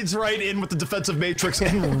slides right in with the defensive matrix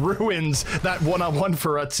and ruins that one-on-one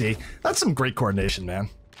for Retzi. That's some great coordination, man.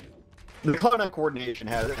 The Cloud9 coordination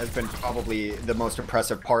has been probably the most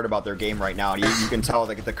impressive part about their game right now. You can tell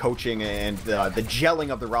that the coaching and the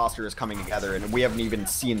gelling of the roster is coming together, and we haven't even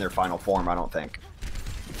seen their final form, I don't think.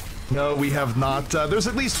 No, we have not. There's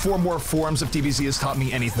at least 4 more forms if DBZ has taught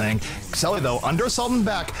me anything. Selly, though, under assault and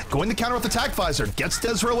back, going to counter with attack visor, gets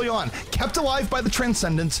Des early on, kept alive by the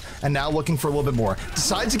Transcendence, and now looking for a little bit more.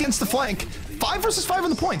 Decides against the flank. 5 versus 5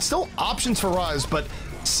 on the point. Still options for Rise, but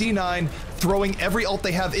C9 throwing every ult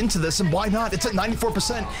they have into this, and why not? It's at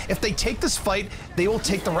 94%. If they take this fight, they will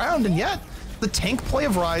take the round, and yet the tank play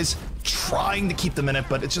of Rise trying to keep them in it,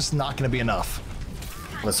 but it's just not going to be enough.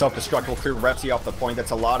 The self-destruct will clear Retzi off the point.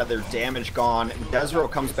 That's a lot of their damage gone. Desro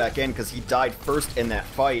comes back in because he died first in that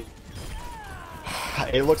fight.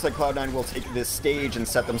 It looks like Cloud9 will take this stage and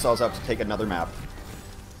set themselves up to take another map.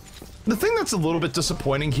 The thing that's a little bit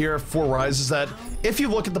disappointing here for Rise is that if you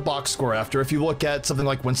look at the box score after, if you look at something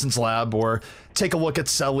like Winston's Lab or take a look at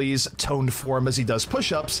Selly's toned form as he does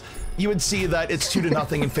push-ups, you would see that it's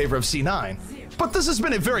 2-0 in favor of C9. But this has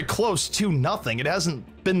been a very close 2-0. It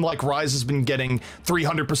hasn't been like Rise has been getting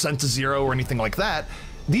 300% to 0 or anything like that.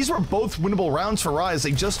 These were both winnable rounds for Rise.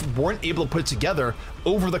 They just weren't able to put it together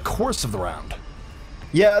over the course of the round.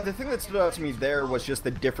 Yeah, the thing that stood out to me there was just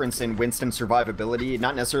the difference in Winston survivability.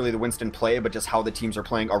 Not necessarily the Winston play, but just how the teams are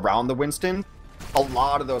playing around the Winston. A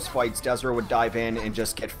lot of those fights, Desro would dive in and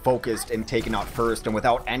just get focused and taken out first, and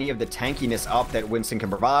without any of the tankiness up that Winston can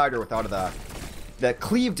provide, or without the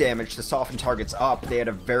cleave damage to soften targets up, they had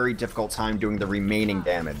a very difficult time doing the remaining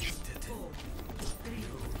damage.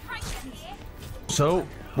 So,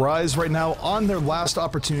 Rise right now on their last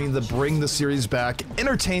opportunity to bring the series back,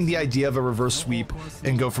 entertain the idea of a reverse sweep,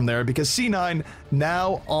 and go from there, because C9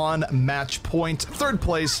 now on match point, 3rd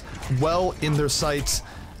place, well in their sights.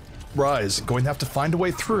 Rise going to have to find a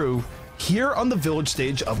way through here on the village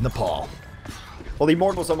stage of Nepal. Well, the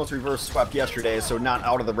Immortals almost reverse swept yesterday, so not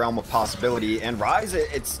out of the realm of possibility. And Rise,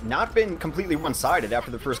 it's not been completely one-sided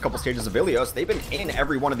after the first couple stages of Ilios. They've been in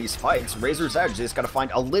every one of these fights. Razor's Edge, they just got to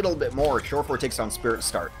find a little bit more. Surefour takes on Spirit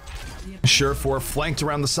start. Surefour flanked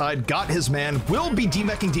around the side, got his man, will be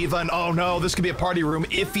demeching D.Va, and oh no, this could be a party room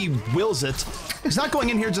if he wills it. He's not going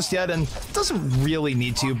in here just yet, and doesn't really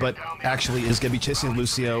need to, but actually is going to be chasing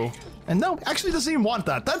Lucio. And no, actually doesn't even want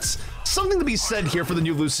that. That's something to be said here for the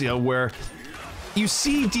new Lucio, where you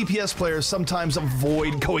see DPS players sometimes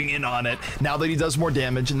avoid going in on it now that he does more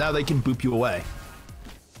damage, and now they can boop you away.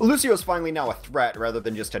 Lucio's finally now a threat rather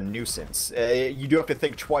than just a nuisance. You do have to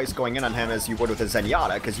think twice going in on him as you would with a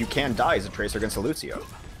Zenyatta, because you can die as a Tracer against a Lucio.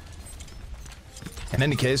 In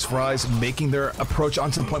any case, Rise making their approach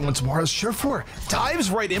onto the point once more as Surefour dives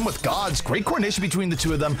right in with Gods. Great coordination between the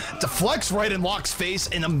two of them. Deflects right in Locke's face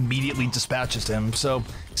and immediately dispatches him. So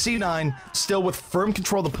C9 still with firm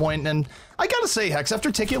control of the point. And I gotta say, Hex,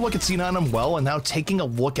 after taking a look at C9 and well, and now taking a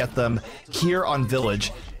look at them here on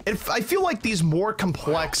Village, I feel like these more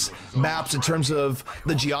complex maps in terms of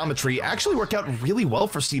the geometry actually work out really well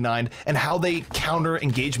for C9 and how they counter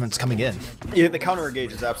engagements coming in. Yeah, the counter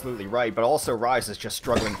engage is absolutely right, but also Rise is just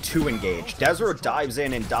struggling to engage. Desro dives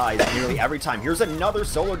in and dies nearly every time. Here's another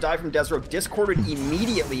solo dive from Desro, discorded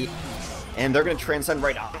immediately, and they're going to transcend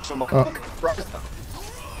right out.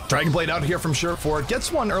 Dragonblade out here from Surefour,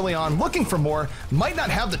 gets one early on, looking for more, might not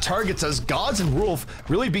have the targets as Gods and Rulf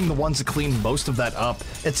really being the ones to clean most of that up.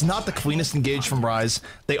 It's not the cleanest engage from Rise.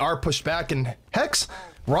 They are pushed back, and Hex,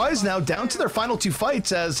 Rise now down to their final 2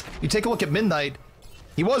 fights as you take a look at Midnight.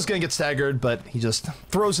 He was going to get staggered, but he just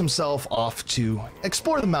throws himself off to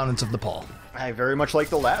explore the mountains of Nepal. I very much like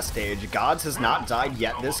the last stage. Gods has not died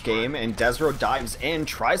yet this game, and Desro dives in,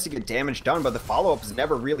 tries to get damage done, but the follow-up is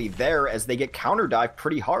never really there as they get counter-dive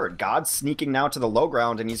pretty hard. Gods sneaking now to the low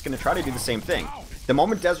ground, and he's going to try to do the same thing. The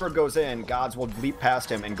moment Desro goes in, Gods will leap past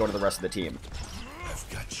him and go to the rest of the team.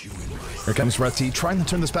 Here comes Reti trying to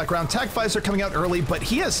turn this back around. Tagvisor coming out early, but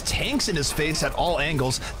he has tanks in his face at all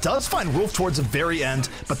angles. Does find Wolf towards the very end,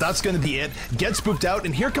 but that's going to be it. Gets booped out,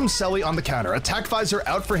 and here comes Selly on the counter. Attack Visor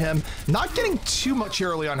out for him. Not getting too much here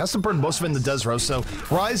early on. Has to burn most of it in the Desro, so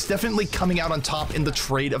Rise definitely coming out on top in the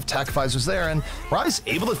trade of Attack Visors there, and Rise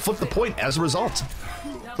able to flip the point as a result.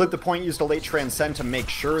 Flip the point, used a late transcend to make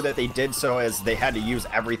sure that they did so, as they had to use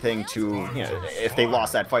everything to, you know, if they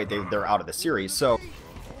lost that fight, they're out of the series. So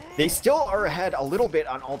they still are ahead a little bit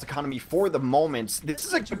on alt economy for the moment. This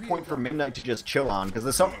is a good point for Midnight to just chill on, because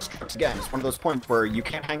the self-destruct, again, is one of those points where you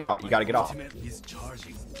can't hang out, you gotta get off.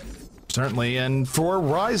 Certainly, and for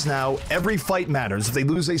Rise now, every fight matters. If they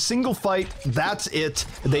lose a single fight, that's it.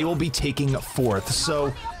 They will be taking fourth.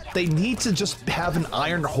 So they need to just have an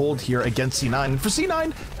iron hold here against C9. And for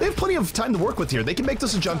C9, they have plenty of time to work with here. They can make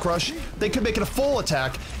this a junk rush. They could make it a full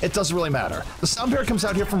attack. It doesn't really matter. The Sound Barrier comes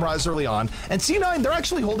out here from Rise early on, and C9, they're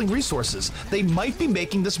actually holding resources. They might be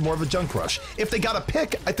making this more of a junk rush. If they got a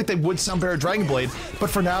pick, I think they would Sound Barrier Dragon Blade, but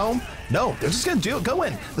for now, no, they're just gonna go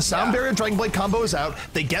in. The Sound Barrier Dragon Blade combo is out.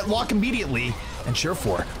 They get lock immediately, and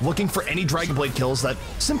Surefour looking for any Dragon Blade kills that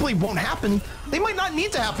simply won't happen. They might not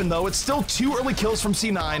need to happen though. It's still 2 early kills from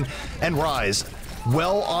C9, and Rise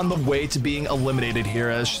well on the way to being eliminated here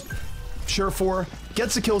as Surefour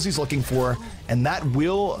gets the kills he's looking for, and that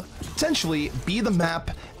will potentially be the map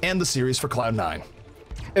and the series for Cloud9.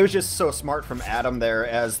 It was just so smart from Adam there,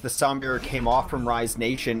 as the Sound Barrier came off from Rise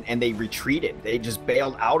Nation and they retreated. They just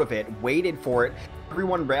bailed out of it, waited for it.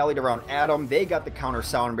 Everyone rallied around Adam. They got the counter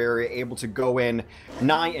Sound Barrier, able to go in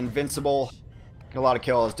nigh invincible. Get a lot of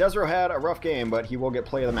kills. Desro had a rough game, but he will get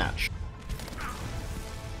play of the match.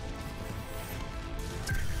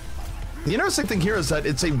 The interesting thing here is that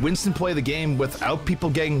it's a Winston play of the game without people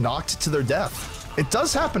getting knocked to their death. It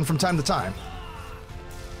does happen from time to time.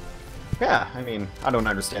 Yeah, I mean, I don't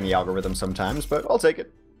understand the algorithm sometimes, but I'll take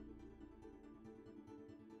it.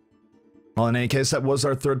 Well, in any case, that was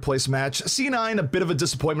our third place match. C9, a bit of a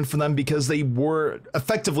disappointment for them because they were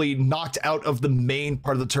effectively knocked out of the main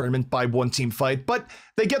part of the tournament by one team fight, but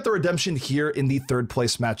they get the redemption here in the third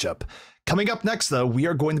place matchup. Coming up next, though, we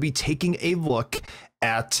are going to be taking a look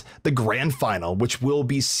at the grand final, which will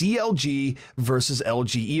be CLG versus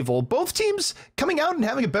LG Evil. Both teams coming out and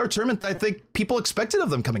having a better tournament than I think people expected of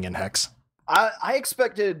them coming in, Hex. I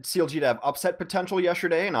expected CLG to have upset potential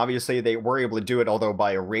yesterday, and obviously they were able to do it, although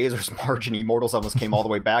by a razor's margin. Immortals almost came all the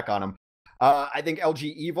way back on them. I think LG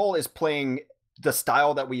Evil is playing the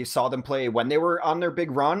style that we saw them play when they were on their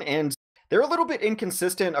big run, and they're a little bit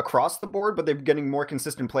inconsistent across the board, but they're getting more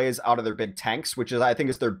consistent plays out of their big tanks, which is, I think,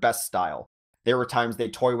 is their best style. There were times they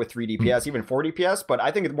toy with 3 DPS, even 4 DPS, but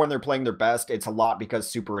I think when they're playing their best, it's a lot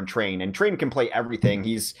because Super and Train can play everything.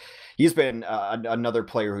 He's been another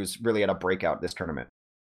player who's really had a breakout this tournament.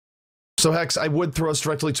 So Hex, I would throw us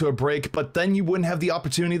directly to a break, but then you wouldn't have the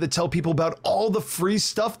opportunity to tell people about all the free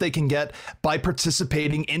stuff they can get by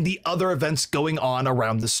participating in the other events going on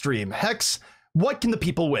around the stream. Hex, what can the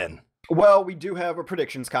people win? Well, we do have a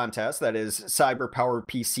predictions contest. That is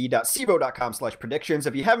cyberpowerpc.civo.com/predictions.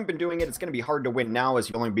 If you haven't been doing it, it's going to be hard to win now, as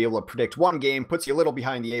you'll only be able to predict one game. Puts you a little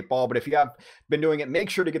behind the 8 ball, but if you have been doing it, make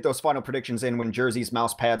sure to get those final predictions in: win jerseys,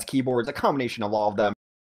 mouse pads, keyboards, a combination of all of them.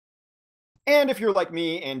 And if you're like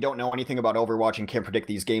me and don't know anything about Overwatch and can't predict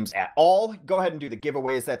these games at all, go ahead and do the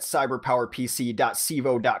giveaways. That's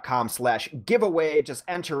cyberpowerpc.civo.com/giveaway. Just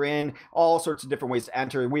enter in all sorts of different ways to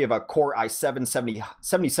enter. We have a Core i7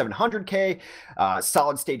 7700K,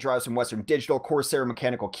 solid state drives from Western Digital, Corsair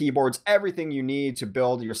mechanical keyboards, everything you need to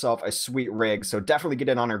build yourself a sweet rig. So definitely get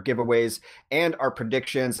in on our giveaways and our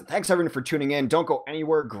predictions. Thanks everyone for tuning in. Don't go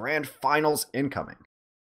anywhere. Grand finals incoming.